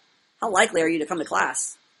fuck up. How likely are you to come to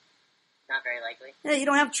class? Not very likely. Yeah, you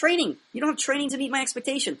don't have training. You don't have training to meet my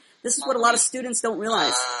expectation. This is what a lot of students don't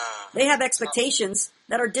realize. They have expectations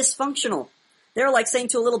that are dysfunctional. They're like saying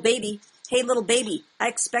to a little baby, hey, little baby, I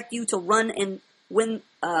expect you to run and win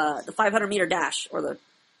the 500-meter dash or the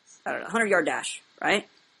 100-yard dash, right?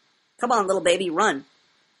 Come on, little baby, run.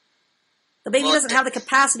 The baby doesn't have the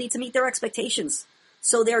capacity to meet their expectations.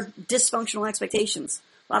 So they're dysfunctional expectations.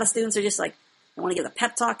 A lot of students are just like, I want to give a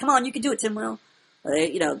pep talk. Come on, you can do it, Tim Will. Or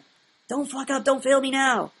they, don't fuck up, don't fail me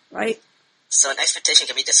now, right? So an expectation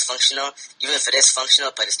can be dysfunctional, even if it is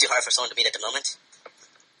functional, but it's too hard for someone to meet at the moment?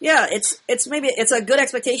 Yeah, it's a good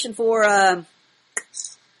expectation for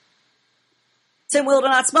Tim Will to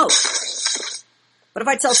not smoke. But if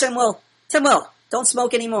I tell Tim Will, don't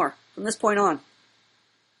smoke anymore from this point on.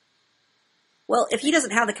 Well, if he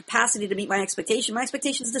doesn't have the capacity to meet my expectation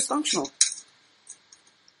is dysfunctional.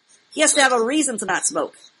 He has to have a reason to not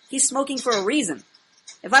smoke. He's smoking for a reason.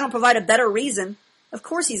 If I don't provide a better reason, of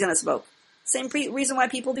course he's going to smoke. Same reason why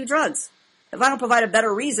people do drugs. If I don't provide a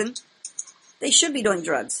better reason, they should be doing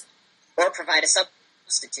drugs. Or provide a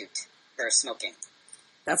substitute for smoking.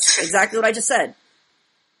 That's exactly what I just said.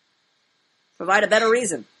 Provide a better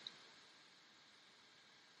reason.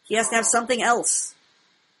 He has to have something else.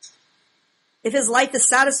 If his life is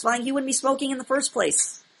satisfying, he wouldn't be smoking in the first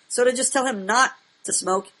place. So to just tell him not to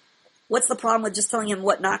smoke, what's the problem with just telling him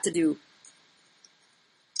what not to do?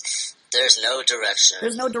 There's no direction.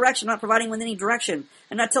 There's no direction. I'm not providing him with any direction.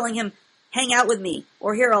 I'm not telling him, hang out with me,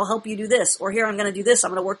 or here, I'll help you do this, or here, I'm going to do this,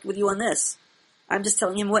 I'm going to work with you on this. I'm just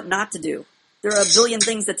telling him what not to do. There are a billion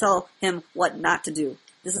things to tell him what not to do.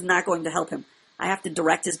 This is not going to help him. I have to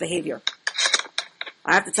direct his behavior.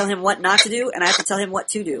 I have to tell him what not to do, and I have to tell him what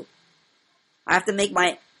to do. I have to make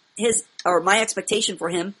my expectation for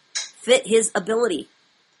him fit his ability.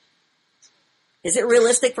 Is it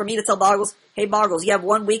realistic for me to tell Boggles, hey Boggles, you have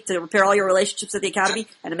 1 week to repair all your relationships at the academy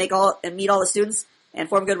and to meet all the students and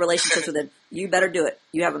form good relationships with them? You better do it.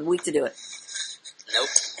 You have a week to do it.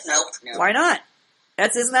 Nope. Why not?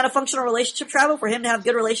 Isn't that a functional relationship travel for him to have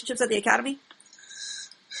good relationships at the academy?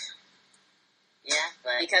 Yeah,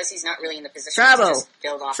 but Because he's not really in the position to just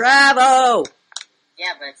build off. Travo!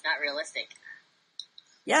 yeah, but it's not realistic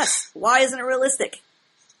Yes. Why isn't it realistic?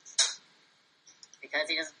 because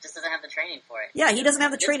he just doesn't have the training for it. Yeah, he doesn't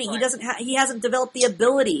have the At this training. point. He hasn't developed the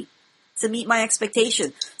ability to meet my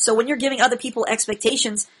expectation. So when you're giving other people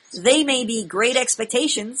expectations, They may be great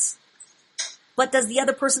expectations, but does the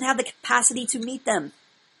other person have the capacity to meet them?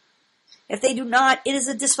 If they do not, it is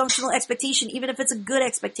a dysfunctional expectation, even if it's a good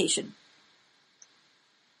expectation.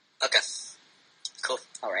 Okay. Cool.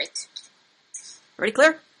 All right. Pretty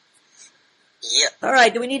clear? Yep. All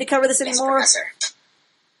right, do we need to cover this Yes, anymore? Professor.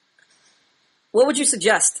 What would you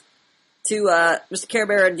suggest to Mr. Care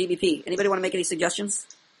Bear and DBP? Anybody want to make any suggestions?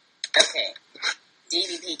 Okay.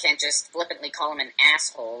 DVP can't just flippantly call him an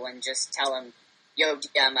asshole and just tell him, yo,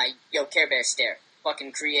 Care Bear stare,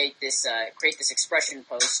 fucking create this expression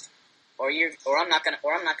post, or I'm not gonna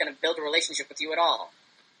build a relationship with you at all.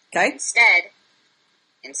 Okay.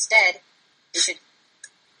 Instead,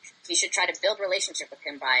 he should try to build relationship with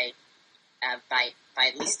him by at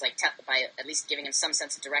least giving him some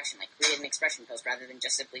sense of direction, like create an expression post rather than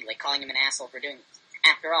just simply like calling him an asshole for doing this.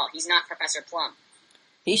 After all, he's not Professor Plum.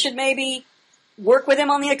 He should maybe work with him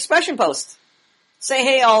on the expression post. Say,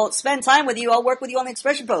 hey, I'll spend time with you. I'll work with you on the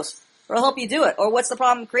expression post, or I'll help you do it. Or what's the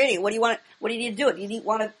problem creating it? What do you want? What do you need to do it? Do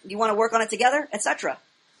you want to work on it together, etc.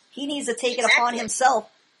 He needs to take it upon himself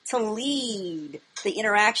to lead the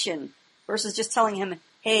interaction versus just telling him,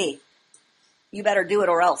 hey, you better do it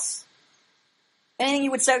or else. Anything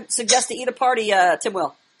you would suggest to either party, Tim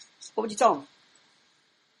Will? What would you tell him?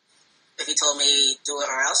 If he told me do it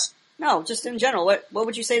or else? No, just in general. What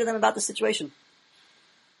would you say to them about the situation?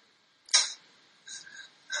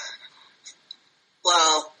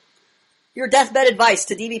 Well, Your deathbed advice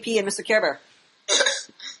to DVP and Mr. Care Bear.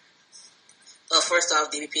 well, first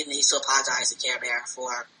off, DVP needs to apologize to Care Bear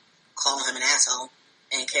for calling him an asshole,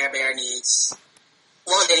 and Care Bear needs,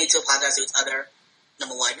 one, they need to apologize to each other,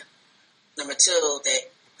 number one. Number two,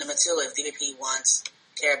 if DVP wants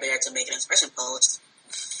Care Bear to make an expression post,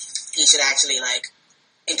 he should actually,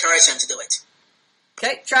 encourage him to do it.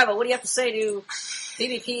 Okay, Travel, what do you have to say to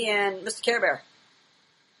DVP and Mr. Care Bear?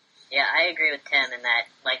 Yeah, I agree with Tim in that,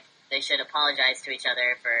 they should apologize to each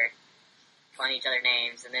other for calling each other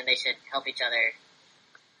names, and then they should help each other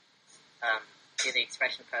do the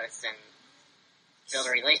expression posts and build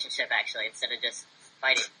a relationship, actually, instead of just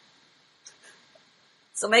fighting.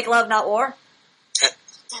 So make love, not war?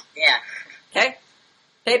 Yeah. Okay?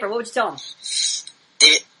 Paper, what would you tell him?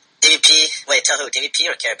 DVP, wait, tell who? DVP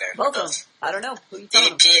or Care Bear? Both of them. I don't know. Who you telling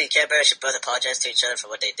them? DVP and Care Bear should both apologize to each other for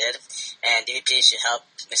what they did, and DVP should help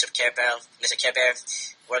Mr. Care Bear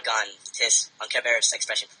work on Care Bear's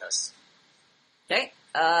expression post. Okay.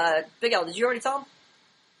 Big L, did you already tell him?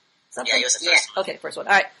 Something? Yeah, he was the first. Okay, first one.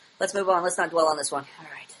 Alright, let's move on. Let's not dwell on this one.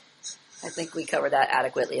 Alright. I think we covered that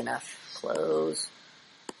adequately enough. Close.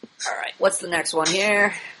 Alright, what's the next one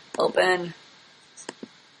here? Open.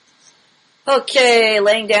 Okay,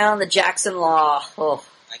 laying down the Jackson Law. Oh,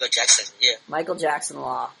 Michael Jackson, yeah. Michael Jackson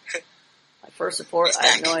Law. My first report, He's I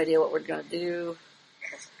have back. no idea what we're going to do.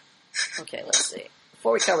 Okay, let's see.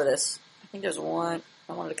 Before we cover this, I think there's one.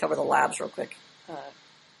 I wanted to cover the labs real quick.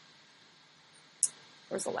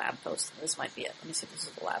 Where's the lab post? This might be it. Let me see if this is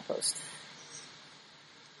the lab post.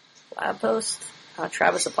 Lab post.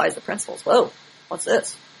 Travis applies the principles. Whoa, what's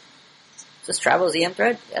this? Is this Travel's EM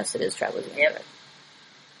thread? Yes, it is Travel's EM Yep. thread.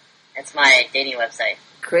 That's my dating website.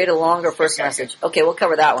 Create a longer first message. Okay, we'll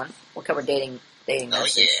cover that one. We'll cover dating Oh,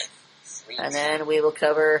 message. yeah. Sweet. And then we will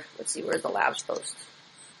cover, let's see, where's the labs post?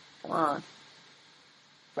 Come on.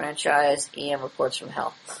 Franchise, EM reports from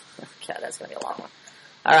hell. God, that's going to be a long one.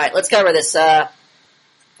 Alright, let's cover this. Alright,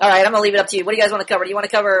 I'm going to leave it up to you. What do you guys want to cover? Do you want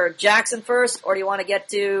to cover Jackson first, or do you want to get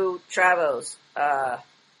to Travo's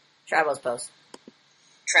post?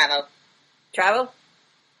 Travo. Travo?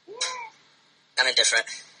 I'm indifferent.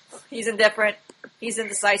 He's indifferent. He's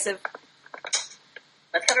indecisive.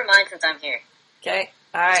 Let's cover mine since I'm here. Okay.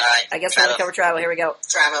 Alright. Alright, I guess we're going to cover Travo. Here we go.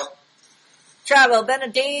 Travo. Travo, been a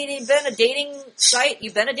dating site?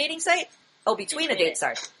 You been a dating site? Oh, between a date,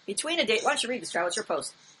 sorry. Between a date. Why don't you read this, Travo? It's your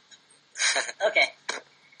post. Okay.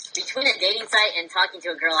 Between a dating site and talking to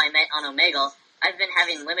a girl I met on Omegle, I've been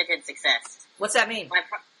having limited success. What's that mean?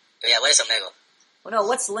 Yeah, what is Omegle? Well, no,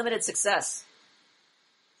 what's limited success?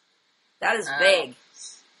 That is vague.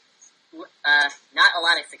 Not a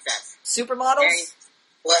lot of success. Supermodels?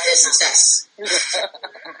 What is success?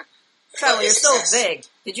 Travo, you're so success? vague.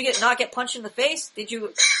 Did you not get punched in the face? Did you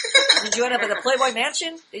end up at the Playboy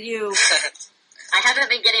Mansion? Did you? I haven't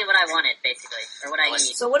been getting what I wanted, basically, or what I need.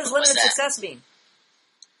 So what does limited What's that? success mean?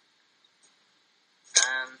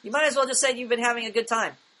 You might as well just say you've been having a good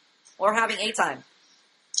time. Or having a time.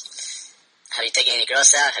 Have you taken any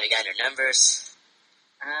girls out? Have you gotten their numbers?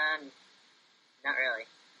 Not really.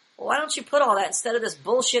 Well, why don't you put all that instead of this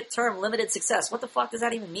bullshit term, limited success? What the fuck does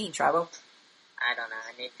that even mean, Travo? I don't know.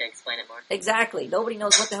 I need to explain it more. Exactly. Nobody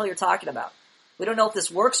knows what the hell you're talking about. We don't know if this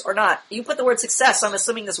works or not. You put the word success, so I'm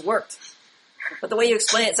assuming this worked. But the way you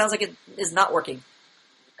explain it sounds like it is not working.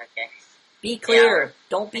 Okay. Be clear. Yeah.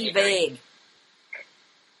 Don't be vague.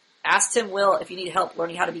 Ask Tim Will if you need help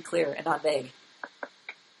learning how to be clear and not vague.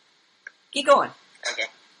 Keep going. Okay.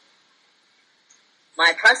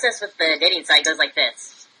 My process with the dating site goes like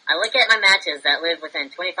this. I look at my matches that live within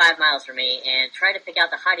 25 miles from me and try to pick out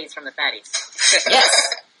the hotties from the fatties.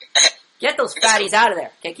 Yes. Get those fatties out of there.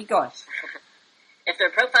 Okay, keep going. If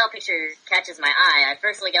their profile picture catches my eye, I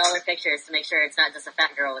first look at all their pictures to make sure it's not just a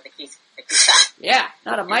fat girl with a cute fat. Yeah,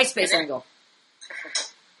 not a MySpace angle.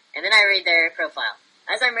 And then I read their profile.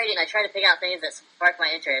 As I'm reading, I try to pick out things that spark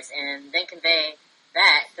my interest and then convey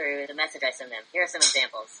that through the message I send them. Here are some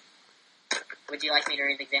examples. Would you like me to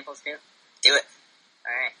read the examples too? Do it.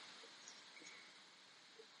 Alright.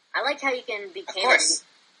 I like how you can be candid. Of course.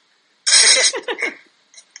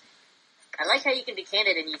 I like how you can be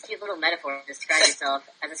candid and use cute little metaphors to describe yourself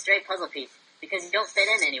as a stray puzzle piece because you don't fit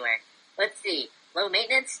in anywhere. Let's see. Low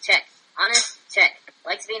maintenance? Check. Honest? Check.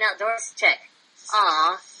 Likes being outdoors? Check.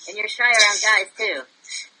 Aww. And you're shy around guys too.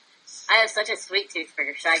 I have such a sweet tooth for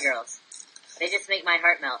shy girls. They just make my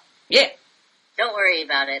heart melt. Yeah. Don't worry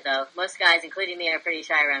about it though. Most guys, including me, are pretty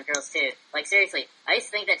shy around girls too. Like seriously, I used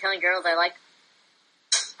to think that telling girls I like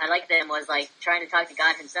them was like trying to talk to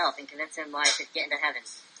God himself and convince him why I should get into heaven.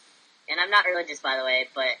 And I'm not religious, by the way,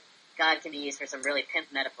 but God can be used for some really pimp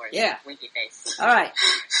metaphors. Yeah. Winky face. All right.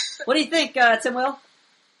 What do you think, Tim Will,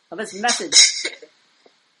 of this message?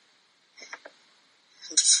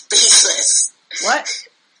 Speechless. What?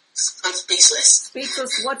 I'm speechless.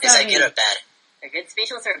 Speechless? What's Is that that mean? good or bad? A good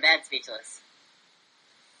speechless or a bad speechless?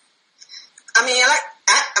 I mean, I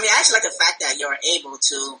actually like the fact that you're able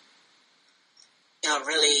to,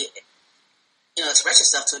 really, express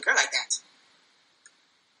yourself to a girl like that.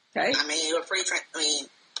 Okay. I mean, you're pretty.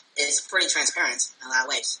 It's pretty transparent in a lot of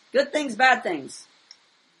ways. Good things, bad things.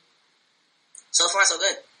 So far, so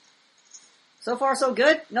good. So far, so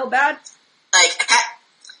good? No bad? Like,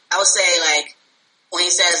 I would say, like, when he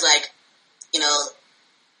says, like,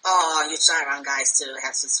 oh, you're shy around guys to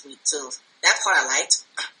have some sweet tooth. That part I liked.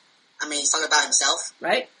 I mean, he's talking about himself.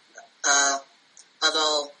 Right?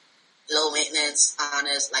 Although low maintenance,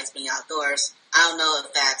 honest, likes being outdoors. I don't know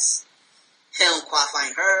if that's him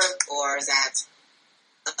qualifying her, or is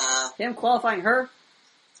that Him qualifying her?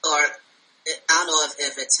 or I don't know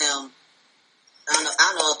if it's him. I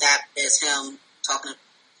don't know if that is him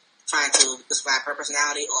trying to describe her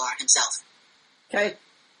personality or himself. Okay.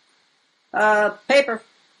 Paper.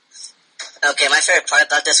 Okay, my favorite part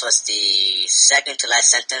about this was the second to last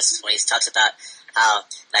sentence when he talks about how,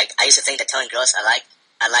 like, I used to think that telling girls I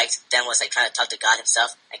liked them was like trying to talk to God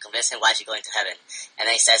himself and convince him why I should go into heaven. And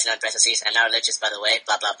then he says, in parentheses, I'm not religious, by the way,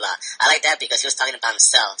 blah, blah, blah. I like that because he was talking about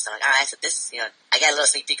himself. So I'm like, alright, so this, I got a little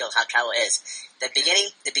sneak peek of how travel is. The beginning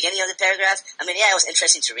of the paragraph, I mean, yeah, it was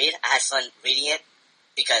interesting to read. I had fun reading it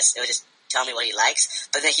because it would just tell me what he likes.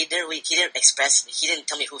 But then he didn't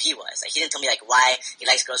tell me who he was. Like, he didn't tell me, like, why he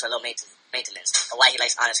likes girls who are low maintenance or why he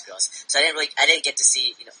likes honest girls. So I didn't get to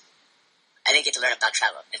see, I didn't get to learn about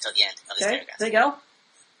travel until the end of this Okay. paragraph. There you go.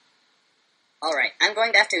 Alright, I'm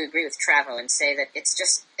going to have to agree with Travel and say that it's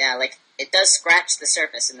just, it does scratch the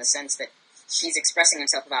surface in the sense that he's expressing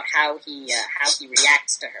himself about how he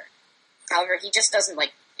reacts to her. However, he just doesn't,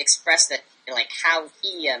 express that, how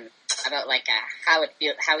he, about,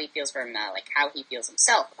 how he feels for him, how he feels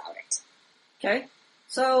himself about it. Okay.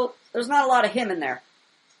 So, there's not a lot of him in there.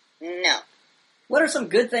 No. What are some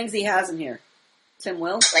good things he has in here? Tim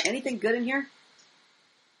Will? Anything good in here?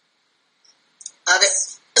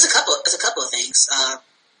 There's a couple of things.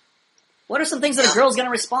 What are some things that a girl's gonna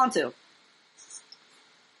respond to?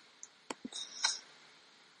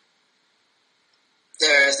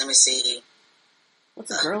 Let me see.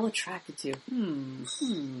 What's a girl attracted to?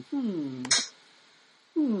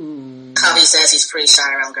 How he says he's pretty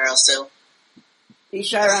shy around girls too. He's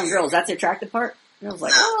shy around girls. That's the attractive part? Girls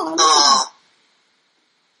like, oh, Aw.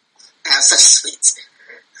 That's such sweet.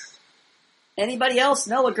 Anybody else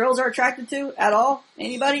know what girls are attracted to at all?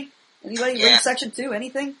 Anybody? Anybody? Yeah. Read section 2?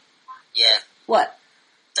 Anything? Yeah. What?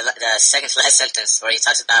 The second to last sentence where he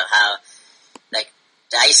talks about how,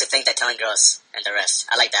 I used to think that telling girls and the rest.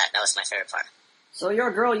 I like that. That was my favorite part. So you're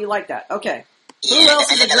a girl, you like that. Okay. Yeah, Who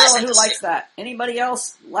else and is a then the last girl who sentence likes too. that? Anybody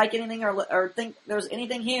else like anything or think there's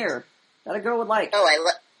anything here that a girl would like? Oh,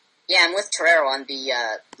 I'm with Torero on the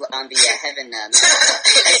heaven,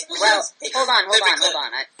 well,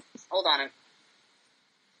 hold on.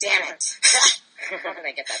 Damn it. How did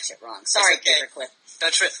I get that shit wrong? Sorry, It's okay. Paperclip.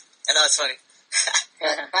 Don't trip. I know it's funny. But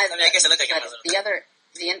I guess it looked like it was a little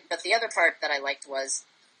the other part that I liked was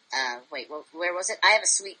Wait, where was it? I have a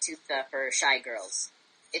sweet tooth for shy girls.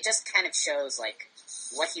 It just kind of shows, like,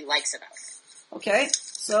 what he likes about her. Okay,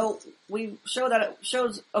 so we show that it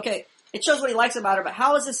shows, okay, it shows what he likes about her, but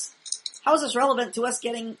how is this relevant to us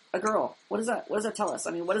getting a girl? What does that tell us?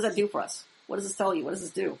 I mean, what does that do for us? What does this tell you? What does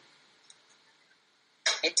this do?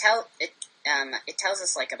 It tells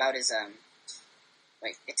us, like, about his,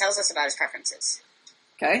 it tells us about his preferences.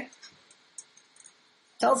 Okay.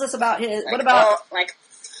 Tells us about his, Like, what about, well, like,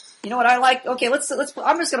 you know what I like? Okay,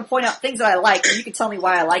 I'm just gonna point out things that I like, and you can tell me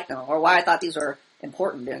why I like them, or why I thought these were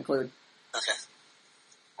important to include. Okay.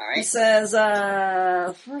 alright. He says,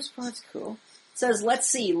 first part's cool. It says, let's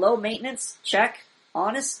see, low maintenance, check.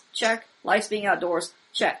 Honest, check. Life's being outdoors,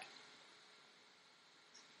 check.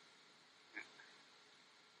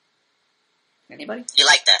 Anybody? You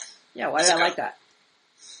like that? Yeah, why did I like that?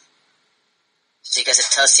 Because it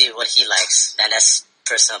tells you what he likes, and that's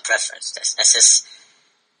personal preference. That's his.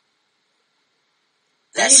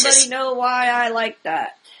 Anybody know why I like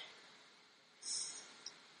that?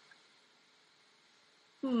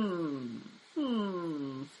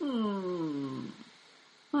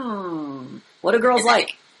 What do girls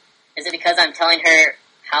like? Is it because I'm telling her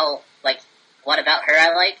how, like, what about her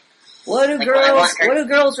I like? What do Like, what I want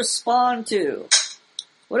girls respond to?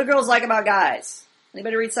 What do girls like about guys?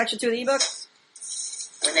 Anybody read section 2 of the ebook?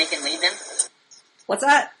 When they can lead them? What's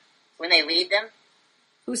that? When they lead them?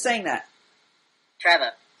 Who's saying that? Trevor.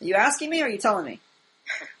 Are you asking me or are you telling me?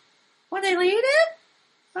 When they lead it?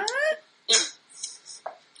 What?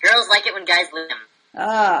 Girls like it when guys lead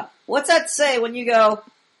them. What's that say when you go,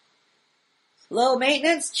 low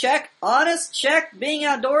maintenance, check, honest, check, being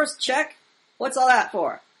outdoors, check? What's all that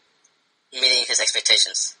for? Meeting his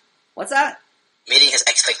expectations. What's that? Meeting his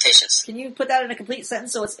expectations. Can you put that in a complete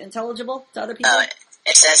sentence so it's intelligible to other people?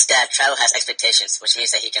 It says that Travel has expectations, which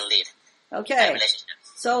means that he can lead that Okay. relationship.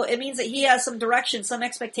 So it means that he has some direction, some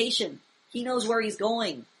expectation. He knows where he's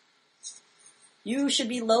going. You should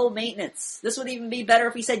be low maintenance. This would even be better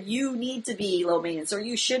if he said you need to be low maintenance, or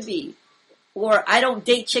you should be. Or I don't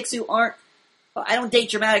date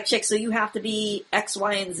dramatic chicks, so you have to be X,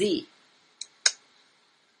 Y, and Z.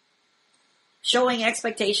 Showing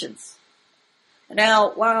expectations.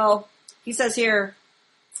 Now, while he says here,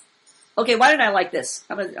 okay, why didn't I like this?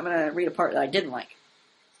 I'm gonna read a part that I didn't like.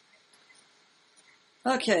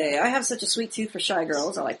 Okay, I have such a sweet tooth for shy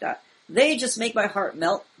girls. I like that. They just make my heart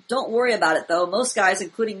melt. Don't worry about it, though. Most guys,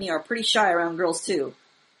 including me, are pretty shy around girls, too.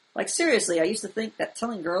 Like, seriously, I used to think that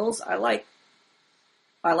telling girls I like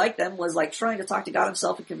them was like trying to talk to God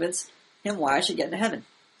himself and convince him why I should get into heaven.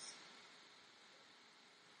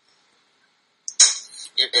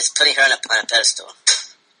 It's putting her on a pedestal.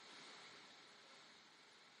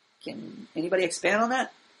 Can anybody expand on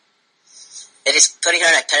that? It is putting her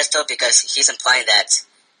on a pedestal because he's implying that...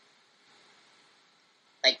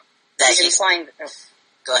 He's implying...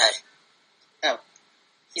 Go ahead. Oh.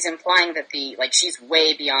 He's implying that she's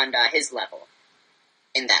way beyond his level.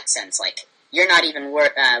 In that sense. Like, you're not even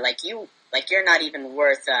worth... you're not even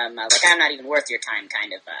worth... I'm not even worth your time,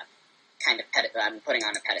 putting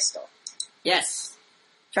on a pedestal. Yes.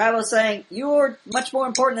 Travel's saying, you're much more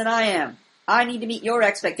important than I am. I need to meet your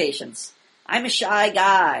expectations. I'm a shy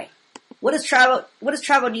guy. What does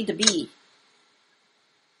Travel need to be?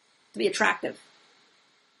 To be attractive.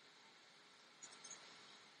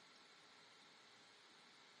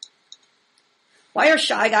 Why are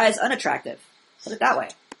shy guys unattractive? Put it that way.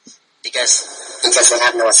 Because they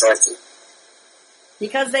have no authority.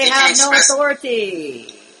 Because they have no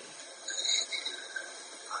authority.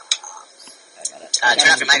 Turn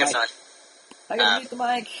off your microphone. I gotta mute the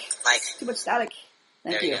mic. Mike. Too much static.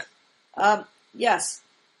 Thank There you you. Yes.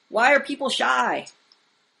 Why are people shy?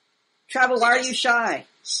 Travel, why are you shy?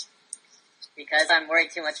 Because I'm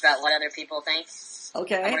worried too much about what other people think. I'm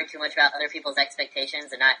Okay. worried too much about other people's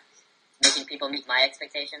expectations and not making people meet my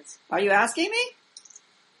expectations. Are you asking me?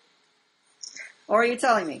 Or are you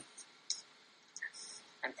telling me?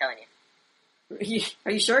 I'm telling you.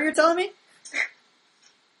 Are you sure you're telling me?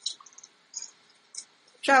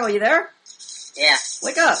 Travel, you there? Yeah.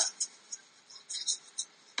 Wake up.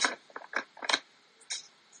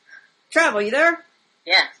 Travel, you there?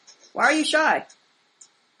 Yeah. Why are you shy?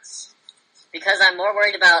 Because I'm more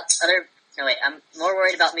worried about I'm more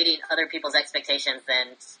worried about meeting other people's expectations than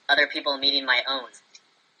other people meeting my own.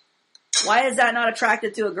 Why is that not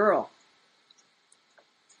attracted to a girl?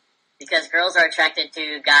 Because girls are attracted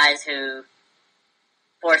to guys who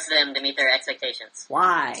force them to meet their expectations.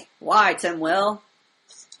 Why? Why, Tim Will?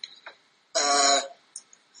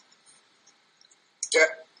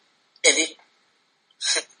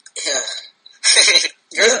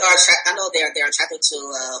 Girls are I know they're attracted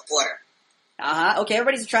to order. Okay,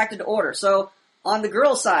 everybody's attracted to order. So, on the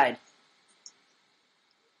girl side,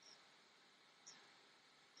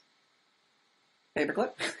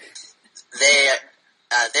 paperclip.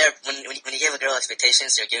 They're when you give a girl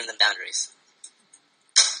expectations, you're giving them boundaries,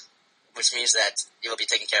 which means that you will be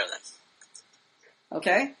taking care of them.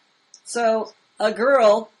 Okay, so if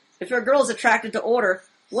a girl is attracted to order,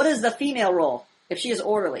 what is the female role if she is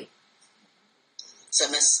orderly?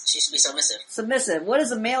 She should be submissive. Submissive. What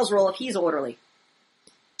is the male's role if he's orderly?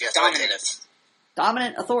 Be authoritative.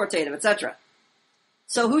 Dominant, authoritative, etc.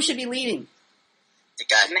 So who should be leading? The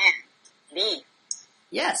guy. Man, me.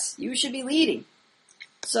 Yes, you should be leading.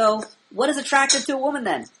 So, what is attractive to a woman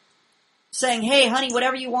then? Saying, hey, honey,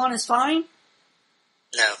 whatever you want is fine?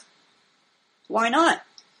 No. Why not?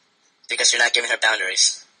 Because you're not giving her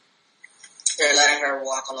boundaries. They're letting her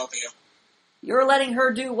walk all over you. You're letting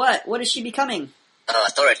her do what? What is she becoming?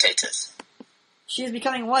 Authoritative. She is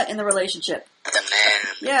becoming what in the relationship? The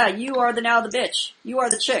man. Yeah, you are now the bitch. You are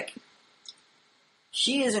the chick.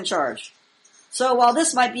 She is in charge. So while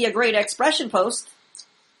this might be a great expression post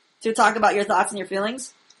to talk about your thoughts and your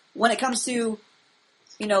feelings, when it comes to,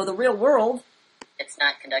 the real world, It's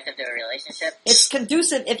not conducive to a relationship? it's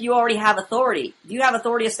conducive if you already have authority. Do you have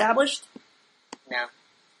authority established? No.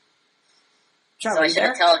 Charlie, So I you there?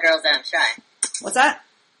 shouldn't tell girls that I'm shy. What's that?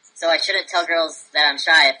 So I shouldn't tell girls that I'm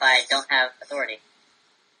shy if I don't have authority.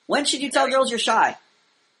 When should you tell girls you're shy?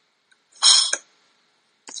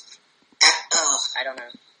 I don't know.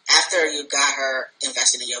 After you got her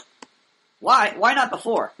invested in you. Why? Why not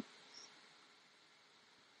before?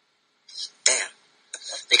 Damn.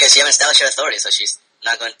 Because you haven't established your authority, so she's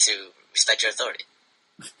not going to respect your authority.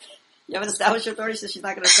 You haven't established your authority, so she's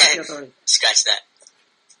not going to respect your authority. Scratch that.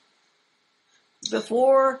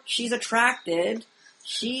 Before she's attracted,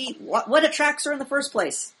 what attracts her in the first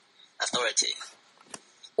place? Authority.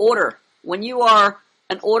 Order. When you are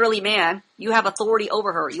an orderly man, you have authority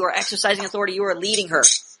over her. You are exercising authority. You are leading her.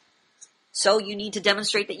 So you need to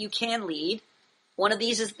demonstrate that you can lead. One of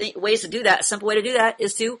these ways to do that, a simple way to do that,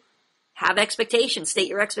 is to have expectations. State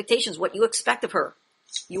your expectations, what you expect of her.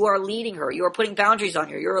 You are leading her. You are putting boundaries on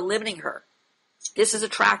her. You are limiting her. This is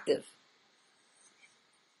attractive.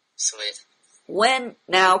 Sweet. When,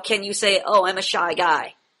 now, can you say, oh, I'm a shy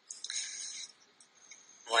guy?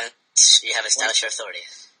 Once you have established your authority.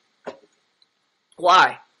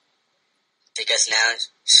 Why? Because now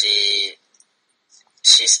she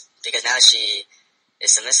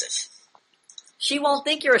is submissive. She won't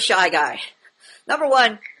think you're a shy guy. Number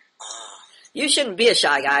one, you shouldn't be a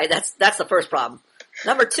shy guy. That's the first problem.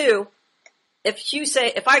 Number two,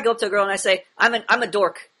 if I go up to a girl and I say, I'm a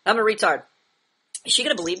dork, I'm a retard, is she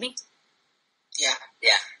gonna believe me? Yeah. Yeah.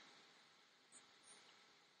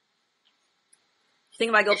 You think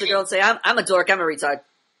if I go up to a girl and say, I'm a dork, I'm a retard?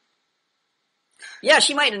 Yeah,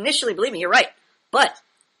 she might initially believe me, you're right. But,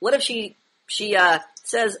 what if she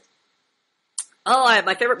says, oh,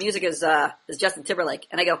 my favorite music is Justin Timberlake.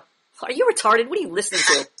 And I go, are you retarded? What are you listening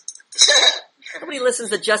to? Nobody listens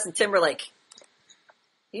to Justin Timberlake.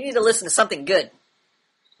 You need to listen to something good.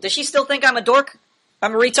 Does she still think I'm a dork?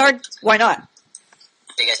 I'm a retard? Why not?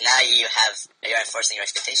 Because now you're enforcing your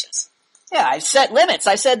expectations. Yeah, I've set limits.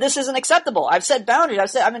 I said this isn't acceptable. I've set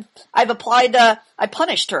boundaries. I've applied, I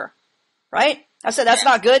punished her. Right? I said that's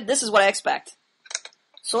not good. This is what I expect.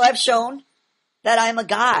 So I've shown that I'm a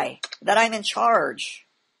guy, that I'm in charge.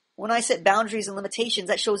 When I set boundaries and limitations,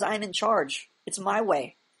 that shows I'm in charge. It's my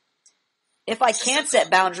way. If I can't set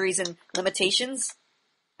boundaries and limitations,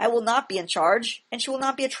 I will not be in charge, and she will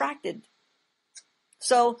not be attracted.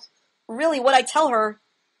 So, really, what I tell her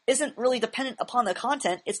isn't really dependent upon the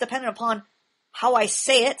content. It's dependent upon how I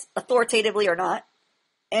say it, authoritatively or not,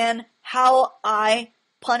 and how I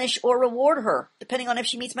punish or reward her, depending on if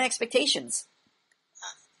she meets my expectations.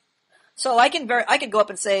 So I could go up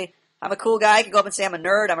and say, I'm a cool guy. I could go up and say I'm a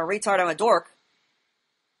nerd, I'm a retard, I'm a dork.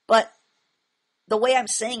 But the way I'm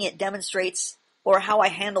saying it demonstrates, or how I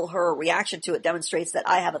handle her reaction to it demonstrates that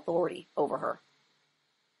I have authority over her.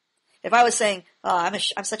 If I was saying, oh,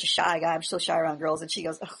 I'm such a shy guy, I'm so shy around girls, and she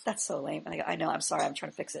goes, oh, that's so lame. And I go, I know, I'm sorry, I'm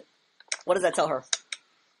trying to fix it. What does that tell her?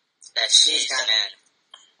 That she's the man.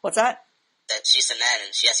 What's that? That she's the man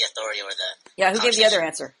and she has the authority over the Yeah, who gave the other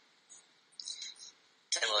answer?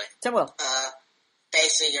 Tim will.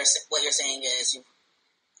 Basically, what you're saying is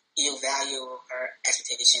you value her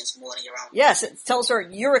expectations more than your own. Yes, it tells her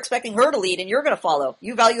you're expecting her to lead and you're going to follow.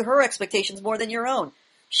 You value her expectations more than your own.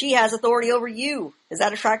 She has authority over you. Is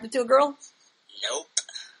that attractive to a girl? Nope.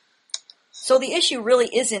 So the issue really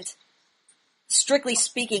isn't, strictly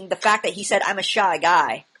speaking, the fact that he said, I'm a shy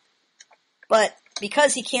guy. But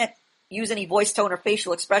because he can't use any voice tone or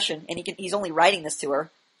facial expression, and he's only writing this to her,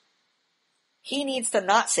 he needs to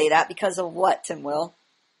not say that because of what, Tim Will?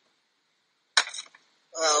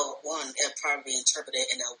 Well, one, it'll probably be interpreted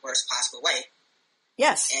in the worst possible way.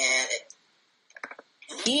 Yes. And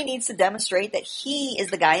he needs to demonstrate that he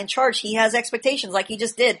is the guy in charge. He has expectations like he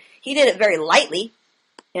just did. He did it very lightly,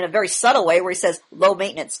 in a very subtle way, where he says, low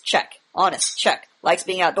maintenance, check. Honest, check. Likes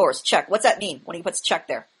being outdoors, check. What's that mean when he puts check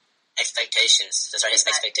there? Expectations. Those are his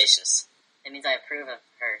expectations. It means I approve of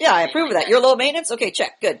her. Yeah, I approve of that. You're low maintenance? Okay,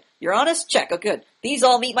 check. Good. You're honest? Check. Oh, good. These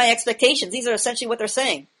all meet my expectations. These are essentially what they're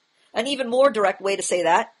saying. An even more direct way to say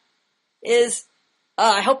that is,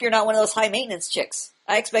 I hope you're not one of those high maintenance chicks.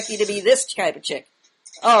 I expect you to be this type of chick.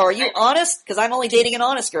 Oh, are you honest? Because I'm only dating an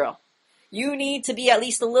honest girl. You need to be at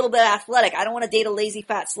least a little bit athletic. I don't want to date a lazy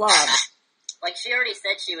fat slob. Like, she already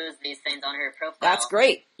said she was these things on her profile. That's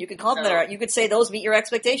great. You can compliment her. You could say those meet your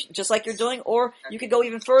expectations, just like you're doing, or you could go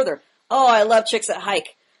even further. Oh, I love chicks that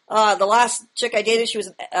hike. The last chick I dated,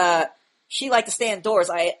 she liked to stay indoors.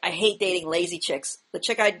 I hate dating lazy chicks. The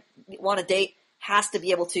chick I want to date has to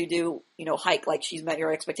be able to do, hike like she's met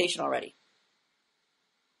your expectation already.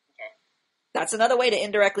 Okay. That's another way to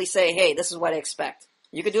indirectly say, hey, this is what I expect.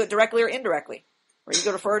 You can do it directly or indirectly. Or you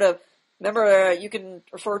can refer to, you can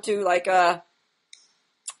refer to like,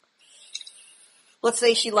 let's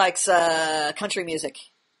say she likes country music.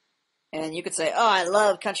 And you could say, oh, I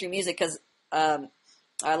love country music because I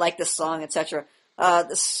like this song, etc.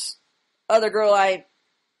 This other girl I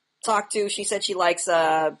talked to, she said she likes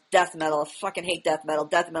death metal. I fucking hate death metal.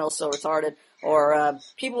 Death metal is so retarded. Or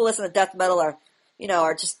people who listen to death metal are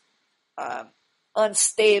just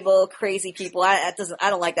unstable, crazy people. I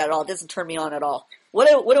don't like that at all. It doesn't turn me on at all. What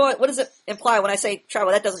does it imply when I say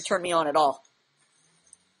travel? That doesn't turn me on at all.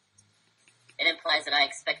 It implies that I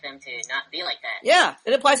expect them to not be like that. Yeah,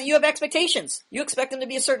 it implies that you have expectations. You expect them to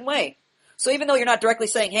be a certain way. So even though you're not directly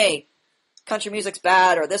saying, hey, country music's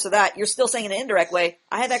bad or this or that, you're still saying in an indirect way,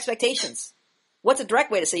 I have expectations. What's a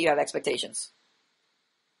direct way to say you have expectations?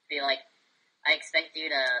 Be like, I expect you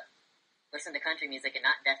to listen to country music and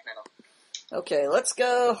not death metal. Okay, let's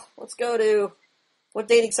go to, what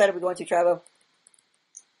dating site are we going to, Travo?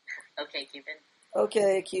 Okay, Cupid.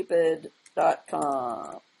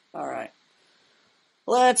 OkCupid.com. Alright.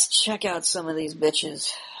 Let's check out some of these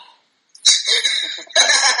bitches.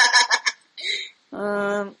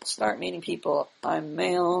 Start meeting people. I'm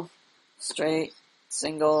male, straight,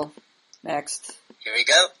 single, next. Here we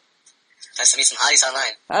go. Has to be some hotties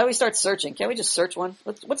online. How do we start searching? Can't we just search one?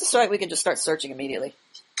 What's the site we can just start searching immediately?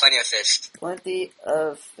 Plenty of fish.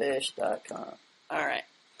 Plentyoffish.com. Alright.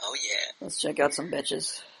 Oh yeah. Let's check out some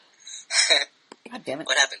bitches. God damn it.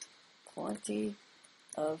 What happened?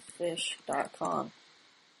 Plentyoffish.com.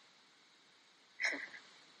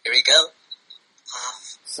 Here we go.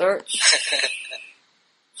 Search.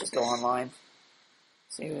 Just go online.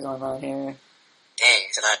 See who's online here. Dang,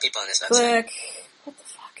 there's a lot of people on this website. Click. What the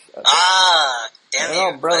fuck? Okay. Damn They're you.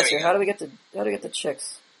 all bros There we here. go. How do we get the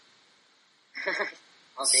chicks?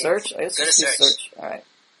 Search? I guess Go to just do search. search. Alright.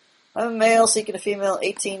 I'm a male seeking a female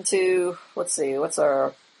 18 to, let's say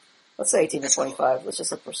 18 to 25. Let's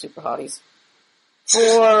just look for super hotties. For,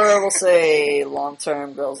 we'll say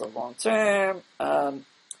long-term, girls of long-term.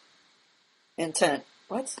 Intent.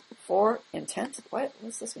 What? For intent? What? What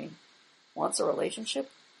does this mean? Wants a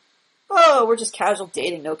relationship? Oh, we're just casual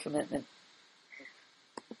dating, no commitment.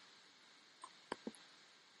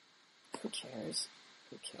 Who cares?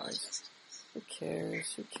 Who cares? Who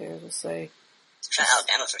cares? Who cares? We'll say. Try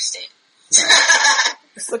Alabama for state.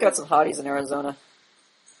 Let's look at some hotties in Arizona.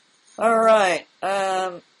 Alright,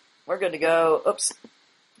 we're good to go. Oops.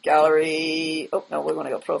 Gallery. Oh, no, we want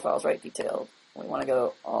to go profiles, right? Detailed. We want to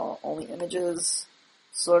go only images.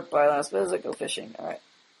 Sort by last visit. Go fishing. Alright.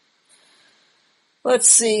 Let's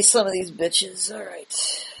see some of these bitches. Alright.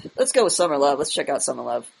 Let's go with Summer Love. Let's check out Summer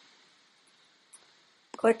Love.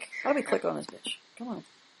 Click. How do we click on this bitch? Come on.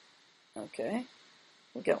 Okay.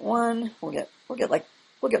 We'll get one. We'll get like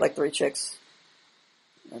 3 chicks.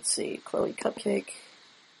 Let's see. Chloe Cupcake.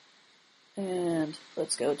 And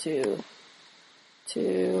let's go to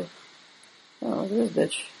oh, look at this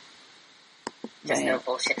bitch. Just no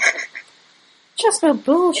bullshit. Just no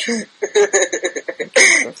bullshit.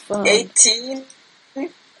 For fun. 18.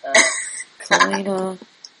 Kalina.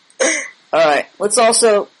 Alright, let's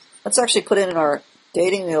actually put in our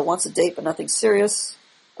dating, wants a date but nothing serious.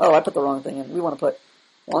 Oh, I put the wrong thing in. We want to put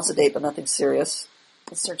wants a date but nothing serious.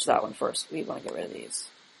 Let's search that one first. We want to get rid of these.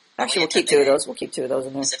 Actually, we'll keep 2 of those. We'll keep 2 of those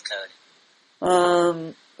in there. Zip code.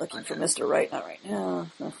 Looking for Mr. Right, not right now.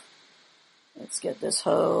 No. Let's get this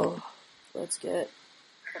hoe. Let's get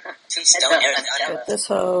Tombstone Arizona. Get this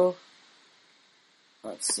hoe.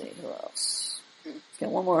 Let's see, who else? Let's get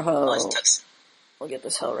one more hoe. Oh, it's We'll get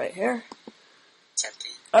this hoe right here. Tempe.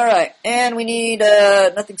 Alright, and we need,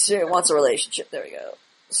 nothing serious, wants a relationship. There we go.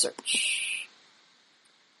 Search.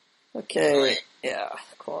 Okay, Right. yeah,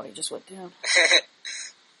 the quality just went down.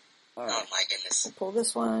 Alright, Oh my goodness. we'll pull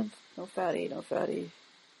this one. No fatty, no fatty.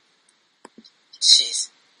 Jeez.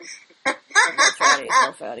 No fatties,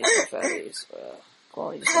 no fatties, no fatties.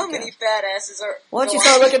 Quality just How went down. many fat asses are? Once you go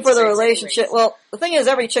start on looking for the sex relationship, anyways? well, the thing is,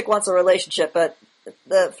 every chick wants a relationship, but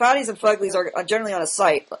the fatties and fuglies are generally on a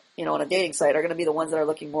site, on a dating site, are going to be the ones that are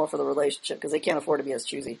looking more for the relationship because they can't afford to be as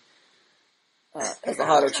choosy as the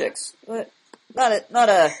hotter chicks. But not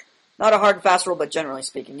a hard and fast rule, but generally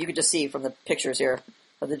speaking, you can just see from the pictures here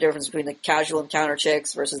of the difference between the casual encounter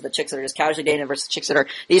chicks versus the chicks that are just casually dating versus chicks that are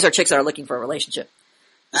chicks that are looking for a relationship.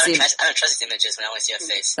 I don't trust these images when I only see a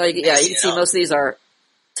face. Oh, you can see most of these are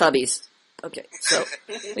tubbies. Okay, so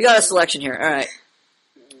we got a selection here. All right.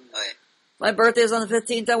 Okay. My birthday is on the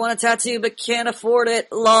 15th. I want a tattoo, but can't afford it.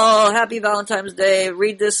 Lol. Happy Valentine's Day.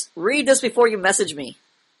 Read this before you message me.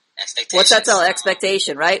 Expectations. What's that tell?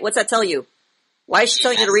 Expectation, right? What's that tell you? Why is she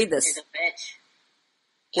telling you to read She's this? a bitch.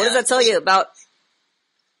 What does that tell you about,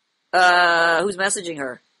 who's messaging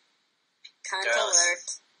her? Cunt Girls. alert.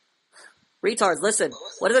 Retards, listen.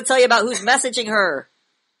 What does it tell you about who's messaging her?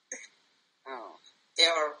 Oh. They're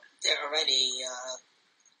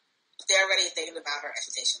already thinking about her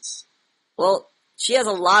expectations. Well, she has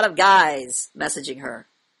a lot of guys messaging her.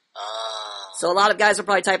 Oh. So a lot of guys are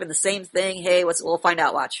probably typing the same thing. Hey, we'll find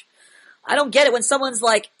out, watch. I don't get it when someone's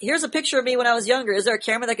like, here's a picture of me when I was younger. Is there a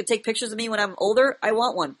camera that could take pictures of me when I'm older? I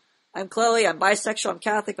want one. I'm Chloe, I'm bisexual, I'm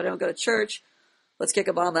Catholic, but I don't go to church. Let's kick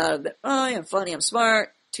a bomb out of it. Oh, I'm funny, I'm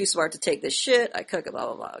smart. Too smart to take this shit. I cook, blah,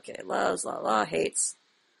 blah, blah. Okay, loves, blah, blah, hates.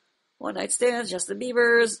 One night stands, Justin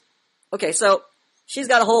Bieber's. Okay, so she's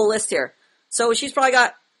got a whole list here. So she's probably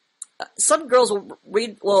got, some girls will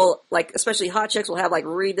read, especially hot chicks will have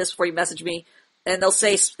read this before you message me. And they'll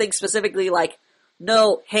say things specifically like,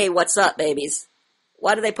 no, hey, what's up, babies?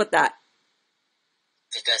 Why do they put that?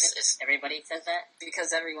 Because it's Everybody says that?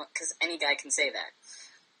 Because any guy can say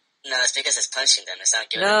that. no, it's because it's punching them. It's not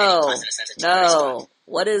giving them any No, positive sense to respond. no.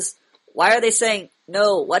 Why are they saying,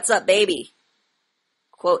 no, what's up, baby?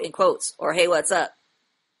 Quote, in quotes. Or, hey, what's up?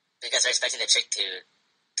 Because they're expecting the chick to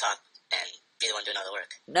talk and be the one doing all the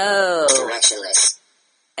work. No. Directionless.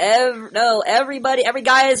 Every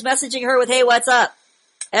guy is messaging her with, hey, what's up?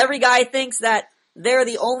 Every guy thinks that they're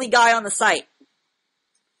the only guy on the site.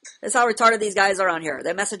 That's how retarded these guys are on here.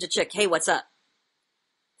 They message a chick, hey, what's up?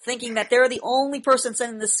 Thinking that they're the only person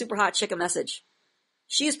sending this super hot chick a message.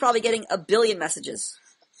 She's probably getting a billion messages.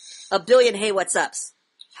 A billion, hey, what's ups.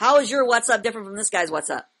 How is your what's up different from this guy's what's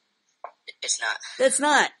up? It's not. It's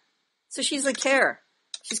not. So she doesn't care.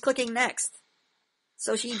 She's clicking next.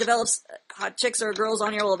 So she develops, hot chicks or girls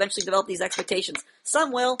on here will eventually develop these expectations.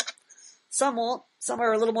 Some will. Some won't. Some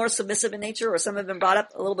are a little more submissive in nature, or some have been brought up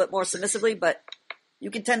a little bit more submissively, but you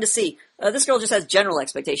can tend to see. This girl just has general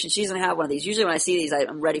expectations. She doesn't have one of these. Usually when I see these,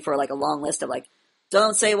 I'm ready for a long list of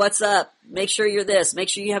don't say what's up. Make sure you're this. Make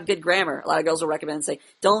sure you have good grammar. A lot of girls will recommend and say,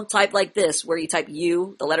 don't type like this, where you type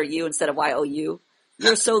U, the letter U instead of Y-O-U.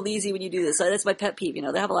 You're so lazy when you do this. That's my pet peeve.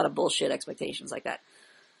 They have a lot of bullshit expectations like that.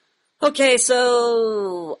 Okay,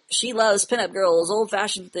 so she loves pinup girls,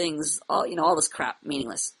 old-fashioned things, all this crap,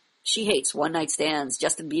 meaningless. She hates one-night stands,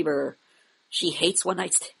 Justin Bieber. She hates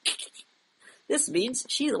one-night stands. This means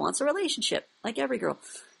she wants a relationship, like every girl.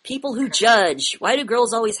 People who judge. Why do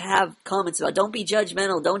girls always have comments about, don't be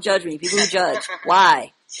judgmental, don't judge me, people who judge?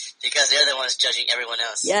 Why? Because they're the ones judging everyone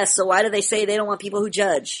else. Yes, so why do they say they don't want people who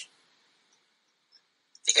judge?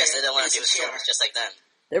 Because they don't want to do struggles just like them.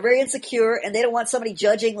 They're very insecure, and they don't want somebody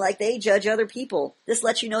judging like they judge other people. This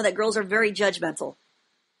lets you know that girls are very judgmental.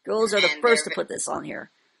 Girls are the And first to they're- put this on here.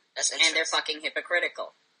 That's And interesting. they're fucking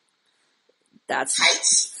hypocritical. That's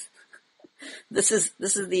Heights. this is the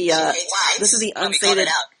She hates this is the No, we called unstated it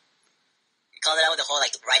out. We called it out with the whole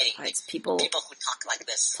writing. heights. People People who talk like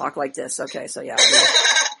this. talk like this. Okay, so yeah,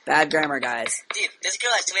 bad grammar, guys. Dude, this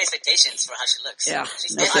girl has too many expectations for how she looks. Yeah,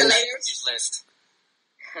 She's no not kidding. on this list.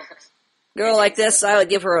 Girl like this, I would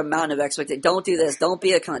give her a mountain of expectation. Don't do this. Don't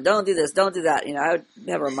be a cunt. Don't do this. Don't do that. I would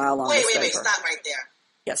have her a mile long. Wait, list of her. stop right there.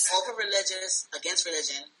 Yes. Open religious, against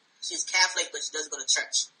religion. She's Catholic, but she doesn't go to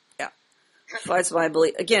church. That's my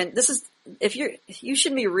belief. Again, this is you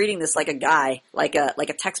shouldn't be reading this like a guy, like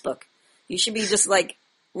a textbook. You should be just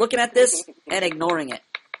looking at this and ignoring it.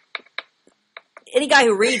 Any guy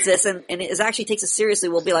who reads this and actually takes it seriously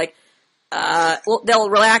will be like, well, they'll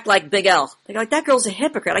react like Big L. They're like, that girl's a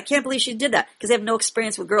hypocrite. I can't believe she did that. Because they have no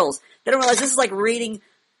experience with girls. They don't realize this is like reading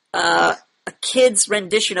a kid's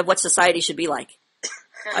rendition of what society should be like.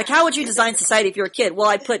 Like, how would you design society if you're a kid? Well,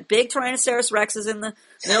 I put big Tyrannosaurus Rexes in the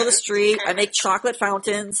middle of the street. I make chocolate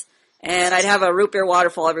fountains. And I'd have a root beer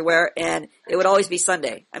waterfall everywhere. And it would always be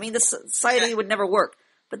Sunday. I mean, this society would never work.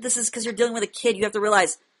 But this is because you're dealing with a kid. You have to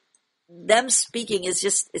realize them speaking is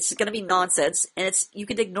just, it's going to be nonsense. And you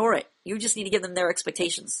can ignore it. You just need to give them their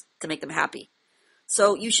expectations to make them happy.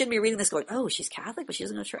 So you shouldn't be reading this going, oh, she's Catholic, but she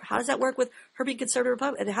doesn't go to church. How does that work with her being conservative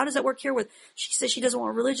Republican? And how does that work here with, she says she doesn't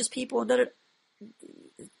want religious people and da-da.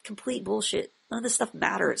 Complete bullshit. None of this stuff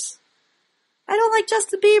matters. I don't like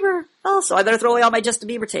Justin Bieber. Oh, so I better throw away all my Justin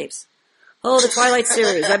Bieber tapes. Oh, the Twilight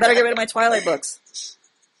series. I better get rid of my Twilight books.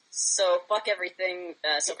 So fuck everything.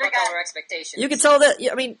 So fuck all our expectations. You can tell that.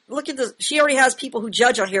 I mean, look at this. She already has people who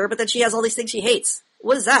judge on here, but then she has all these things she hates.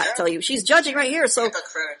 What does that tell you? She's judging right here. So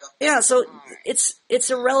yeah, so it's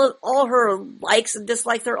irrelevant. All her likes and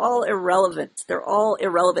dislikes, they're all irrelevant. They're all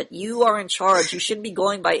irrelevant. You are in charge. You shouldn't be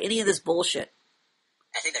going by any of this bullshit.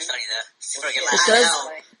 I think they're funny though.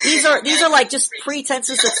 These are like just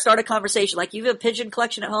pretenses that start a conversation. Like, you have a pigeon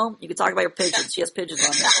collection at home, you can talk about your pigeons. She has pigeons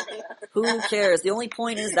on there. Who cares? The only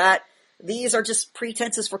point is that these are just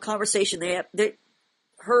pretenses for conversation.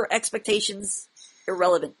 Her expectations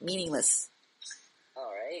irrelevant, meaningless.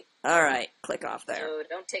 All right, click off there. So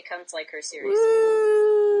don't take cunts like her seriously.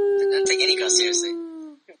 Don't take any girl seriously.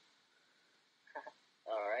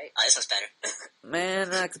 Alright. Oh, this one's better. Man,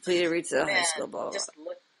 not completed retail high school ball. Just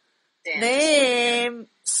look. Name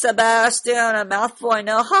Sebastian, a mouthful I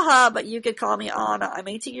know, haha, but you could call me Anna. I'm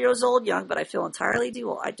 18 years old, young, but I feel entirely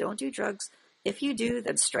dual. I don't do drugs. If you do,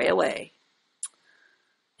 then stray away.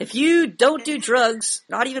 If you don't do drugs,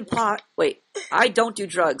 not even pot, wait, I don't do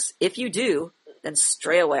drugs. If you do, then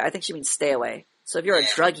stray away. I think she means stay away. So if you're a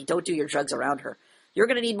druggie, don't do your drugs around her. You're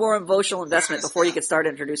going to need more emotional investment before you can start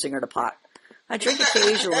introducing her to pot. I drink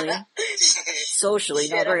occasionally, socially,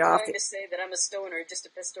 not very often. I'm trying to say that I'm a stoner just to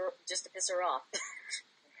piss her off.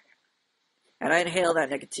 And I inhale that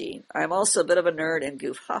nicotine. I'm also a bit of a nerd and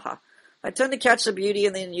goof, haha. I tend to catch the beauty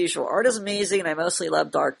in the unusual. Art is amazing, and I mostly love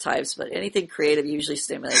dark types, but anything creative usually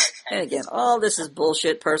stimulates. And again, all this is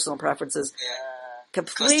bullshit, personal preferences.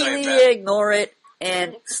 Completely ignore it,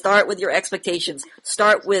 and start with your expectations.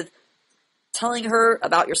 Start with telling her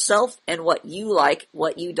about yourself and what you like,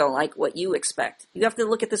 what you don't like, what you expect. You have to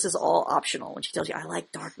look at this as all optional. When she tells you, I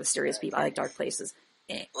like dark, mysterious people, I like dark places.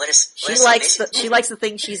 She likes the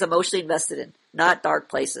thing she's emotionally invested in, not dark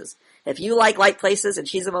places. If you like light places and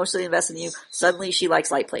she's emotionally invested in you, suddenly she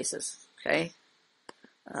likes light places. Okay?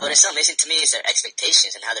 What is so amazing to me is their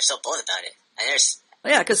expectations and how they're so bold about it.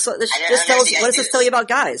 And because what does this tell you about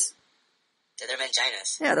guys? They're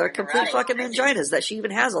manginas. Yeah, they're complete fucking manginas that she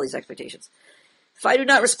even has all these expectations. If I do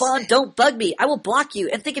not respond, don't bug me. I will block you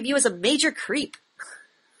and think of you as a major creep.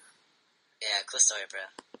 Yeah, cool story, bro.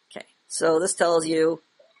 Okay, so this tells you,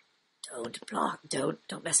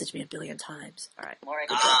 don't message me a billion times. All right.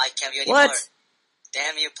 I can't view anymore. What?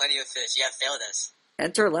 Damn you, plenty of fish. You have failed us.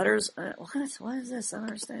 Enter letters. What is this? I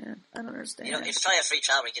don't understand. You know, if you try a free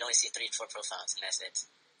trial where you can only see 3 to 4 profiles, and that's it.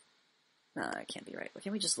 No, that can't be right.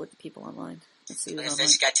 Can we just look at people online? Let's see.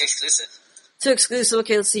 Fish got too exclusive. Too exclusive.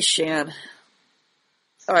 Okay, let's see Shan.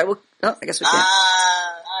 All right. Well, I guess we can.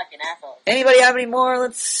 Fucking asshole. Anybody have any more?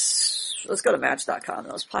 Let's go to Match.com,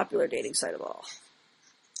 the most popular dating site of all.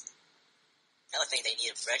 I don't think they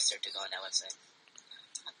need a register to go on that website.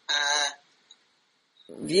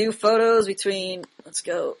 View photos between, let's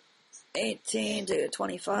go, 18 to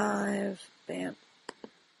 25. Bam.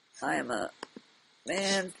 I am a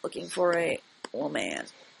man looking for a woman.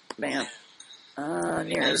 Bam.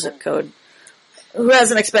 Near a zip code. Who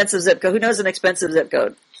has an expensive zip code? Who knows an expensive zip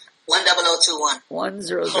code? 10021.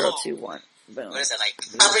 10021. Boom. What is that, like?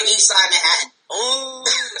 Upper East Side, Manhattan. Oh,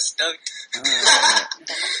 stoked.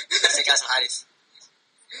 Check out some hotties.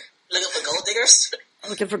 Looking for gold diggers?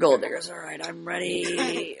 Looking for gold diggers. All right, I'm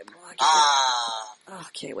ready.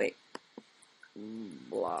 Okay, wait.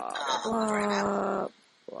 Blah, blah,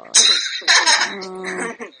 blah,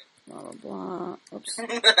 blah, blah. Oops.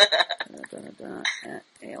 At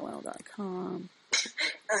AOL.com.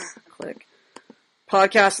 Click.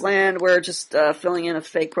 Podcast land, we're just filling in a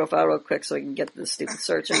fake profile real quick so we can get the stupid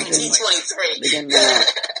search engine. 1923. Begin now.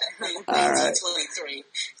 All right. 1923.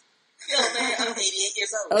 Yo, man, I'm 88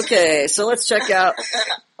 years old. Okay, so let's check out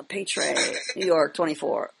Paytray, New York,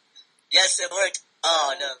 24. Yes, it worked.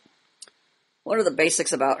 Oh, no. What are the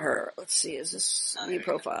basics about her? Let's see, is this new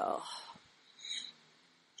profile?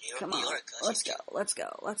 Come on, let's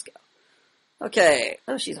go. Okay.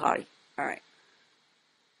 Oh, she's hottie. All right.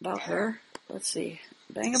 About her. Let's see.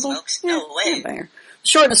 Bangable? Smokes? No way. Yeah, banger.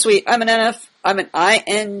 Short and sweet. I'm an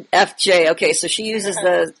INFJ. Okay, so she uses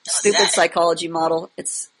the stupid that? psychology model.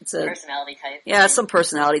 It's a Personality type. yeah, some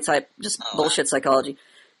personality type, just Oh, bullshit psychology.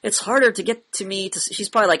 It's harder to get to me to. She's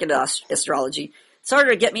probably like into astrology. It's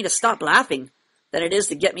harder to get me to stop laughing than it is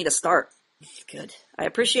to get me to start. Good. I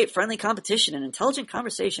appreciate friendly competition and intelligent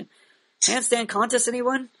conversation. Handstand contest,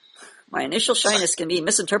 anyone? My initial shyness can be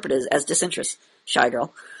misinterpreted as disinterest. Shy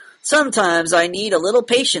girl. Sometimes I need a little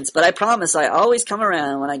patience, but I promise I always come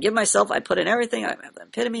around. When I give myself, I put in everything. I have the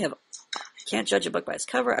epitome of can't judge a book by its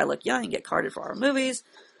cover. I look young and get carded for our movies.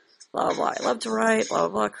 Blah, blah, blah. I love to write. Blah, blah,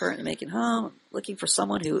 blah. Currently making home. I'm looking for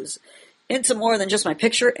someone who's into more than just my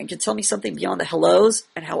picture and can tell me something beyond the hellos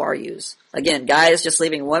and how are yous. Again, guys just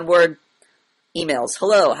leaving one-word emails.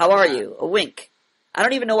 Hello, how are you? A wink. I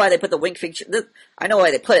don't even know why they put the wink feature. I know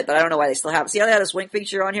why they put it, but I don't know why they still have it. See how they have this wink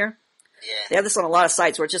feature on here? Yeah. They have this on a lot of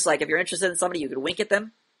sites where it's just like if you're interested in somebody, you could wink at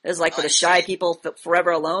them. It's like for Oh, the I shy see. people,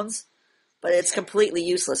 forever alones. But it's completely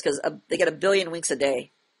useless because they get 1 billion winks a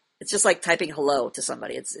day. It's just like typing hello to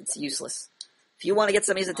somebody. It's useless. If you want to get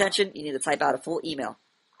somebody's attention, you need to type out a full email.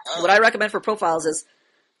 Oh. What I recommend for profiles is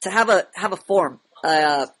to have a form,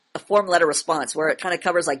 a form letter response where it kind of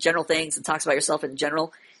covers like general things and talks about yourself in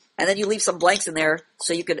general, and then you leave some blanks in there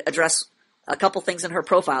so you could address a couple things in her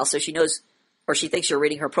profile so she knows or she thinks you're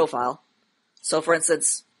reading her profile. So, for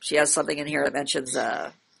instance, she has something in here that mentions,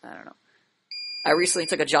 I don't know. I recently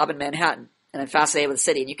took a job in Manhattan, and I'm fascinated with the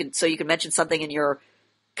city. And you can mention something in your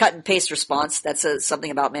cut and paste response that says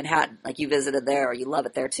something about Manhattan, like you visited there or you love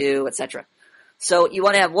it there too, etc. So you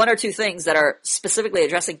want to have one or two things that are specifically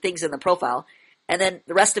addressing things in the profile, and then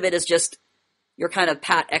the rest of it is just your kind of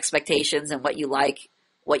pat expectations and what you like,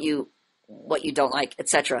 what you don't like,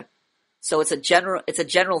 etc. So it's a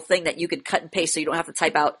general thing that you could cut and paste so you don't have to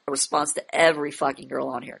type out a response to every fucking girl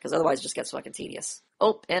on here, because otherwise it just gets fucking tedious.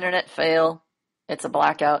 Oh, internet fail. It's a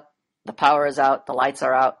blackout. The power is out. The lights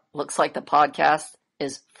are out. Looks like the podcast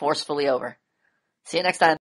is forcefully over. See you next time.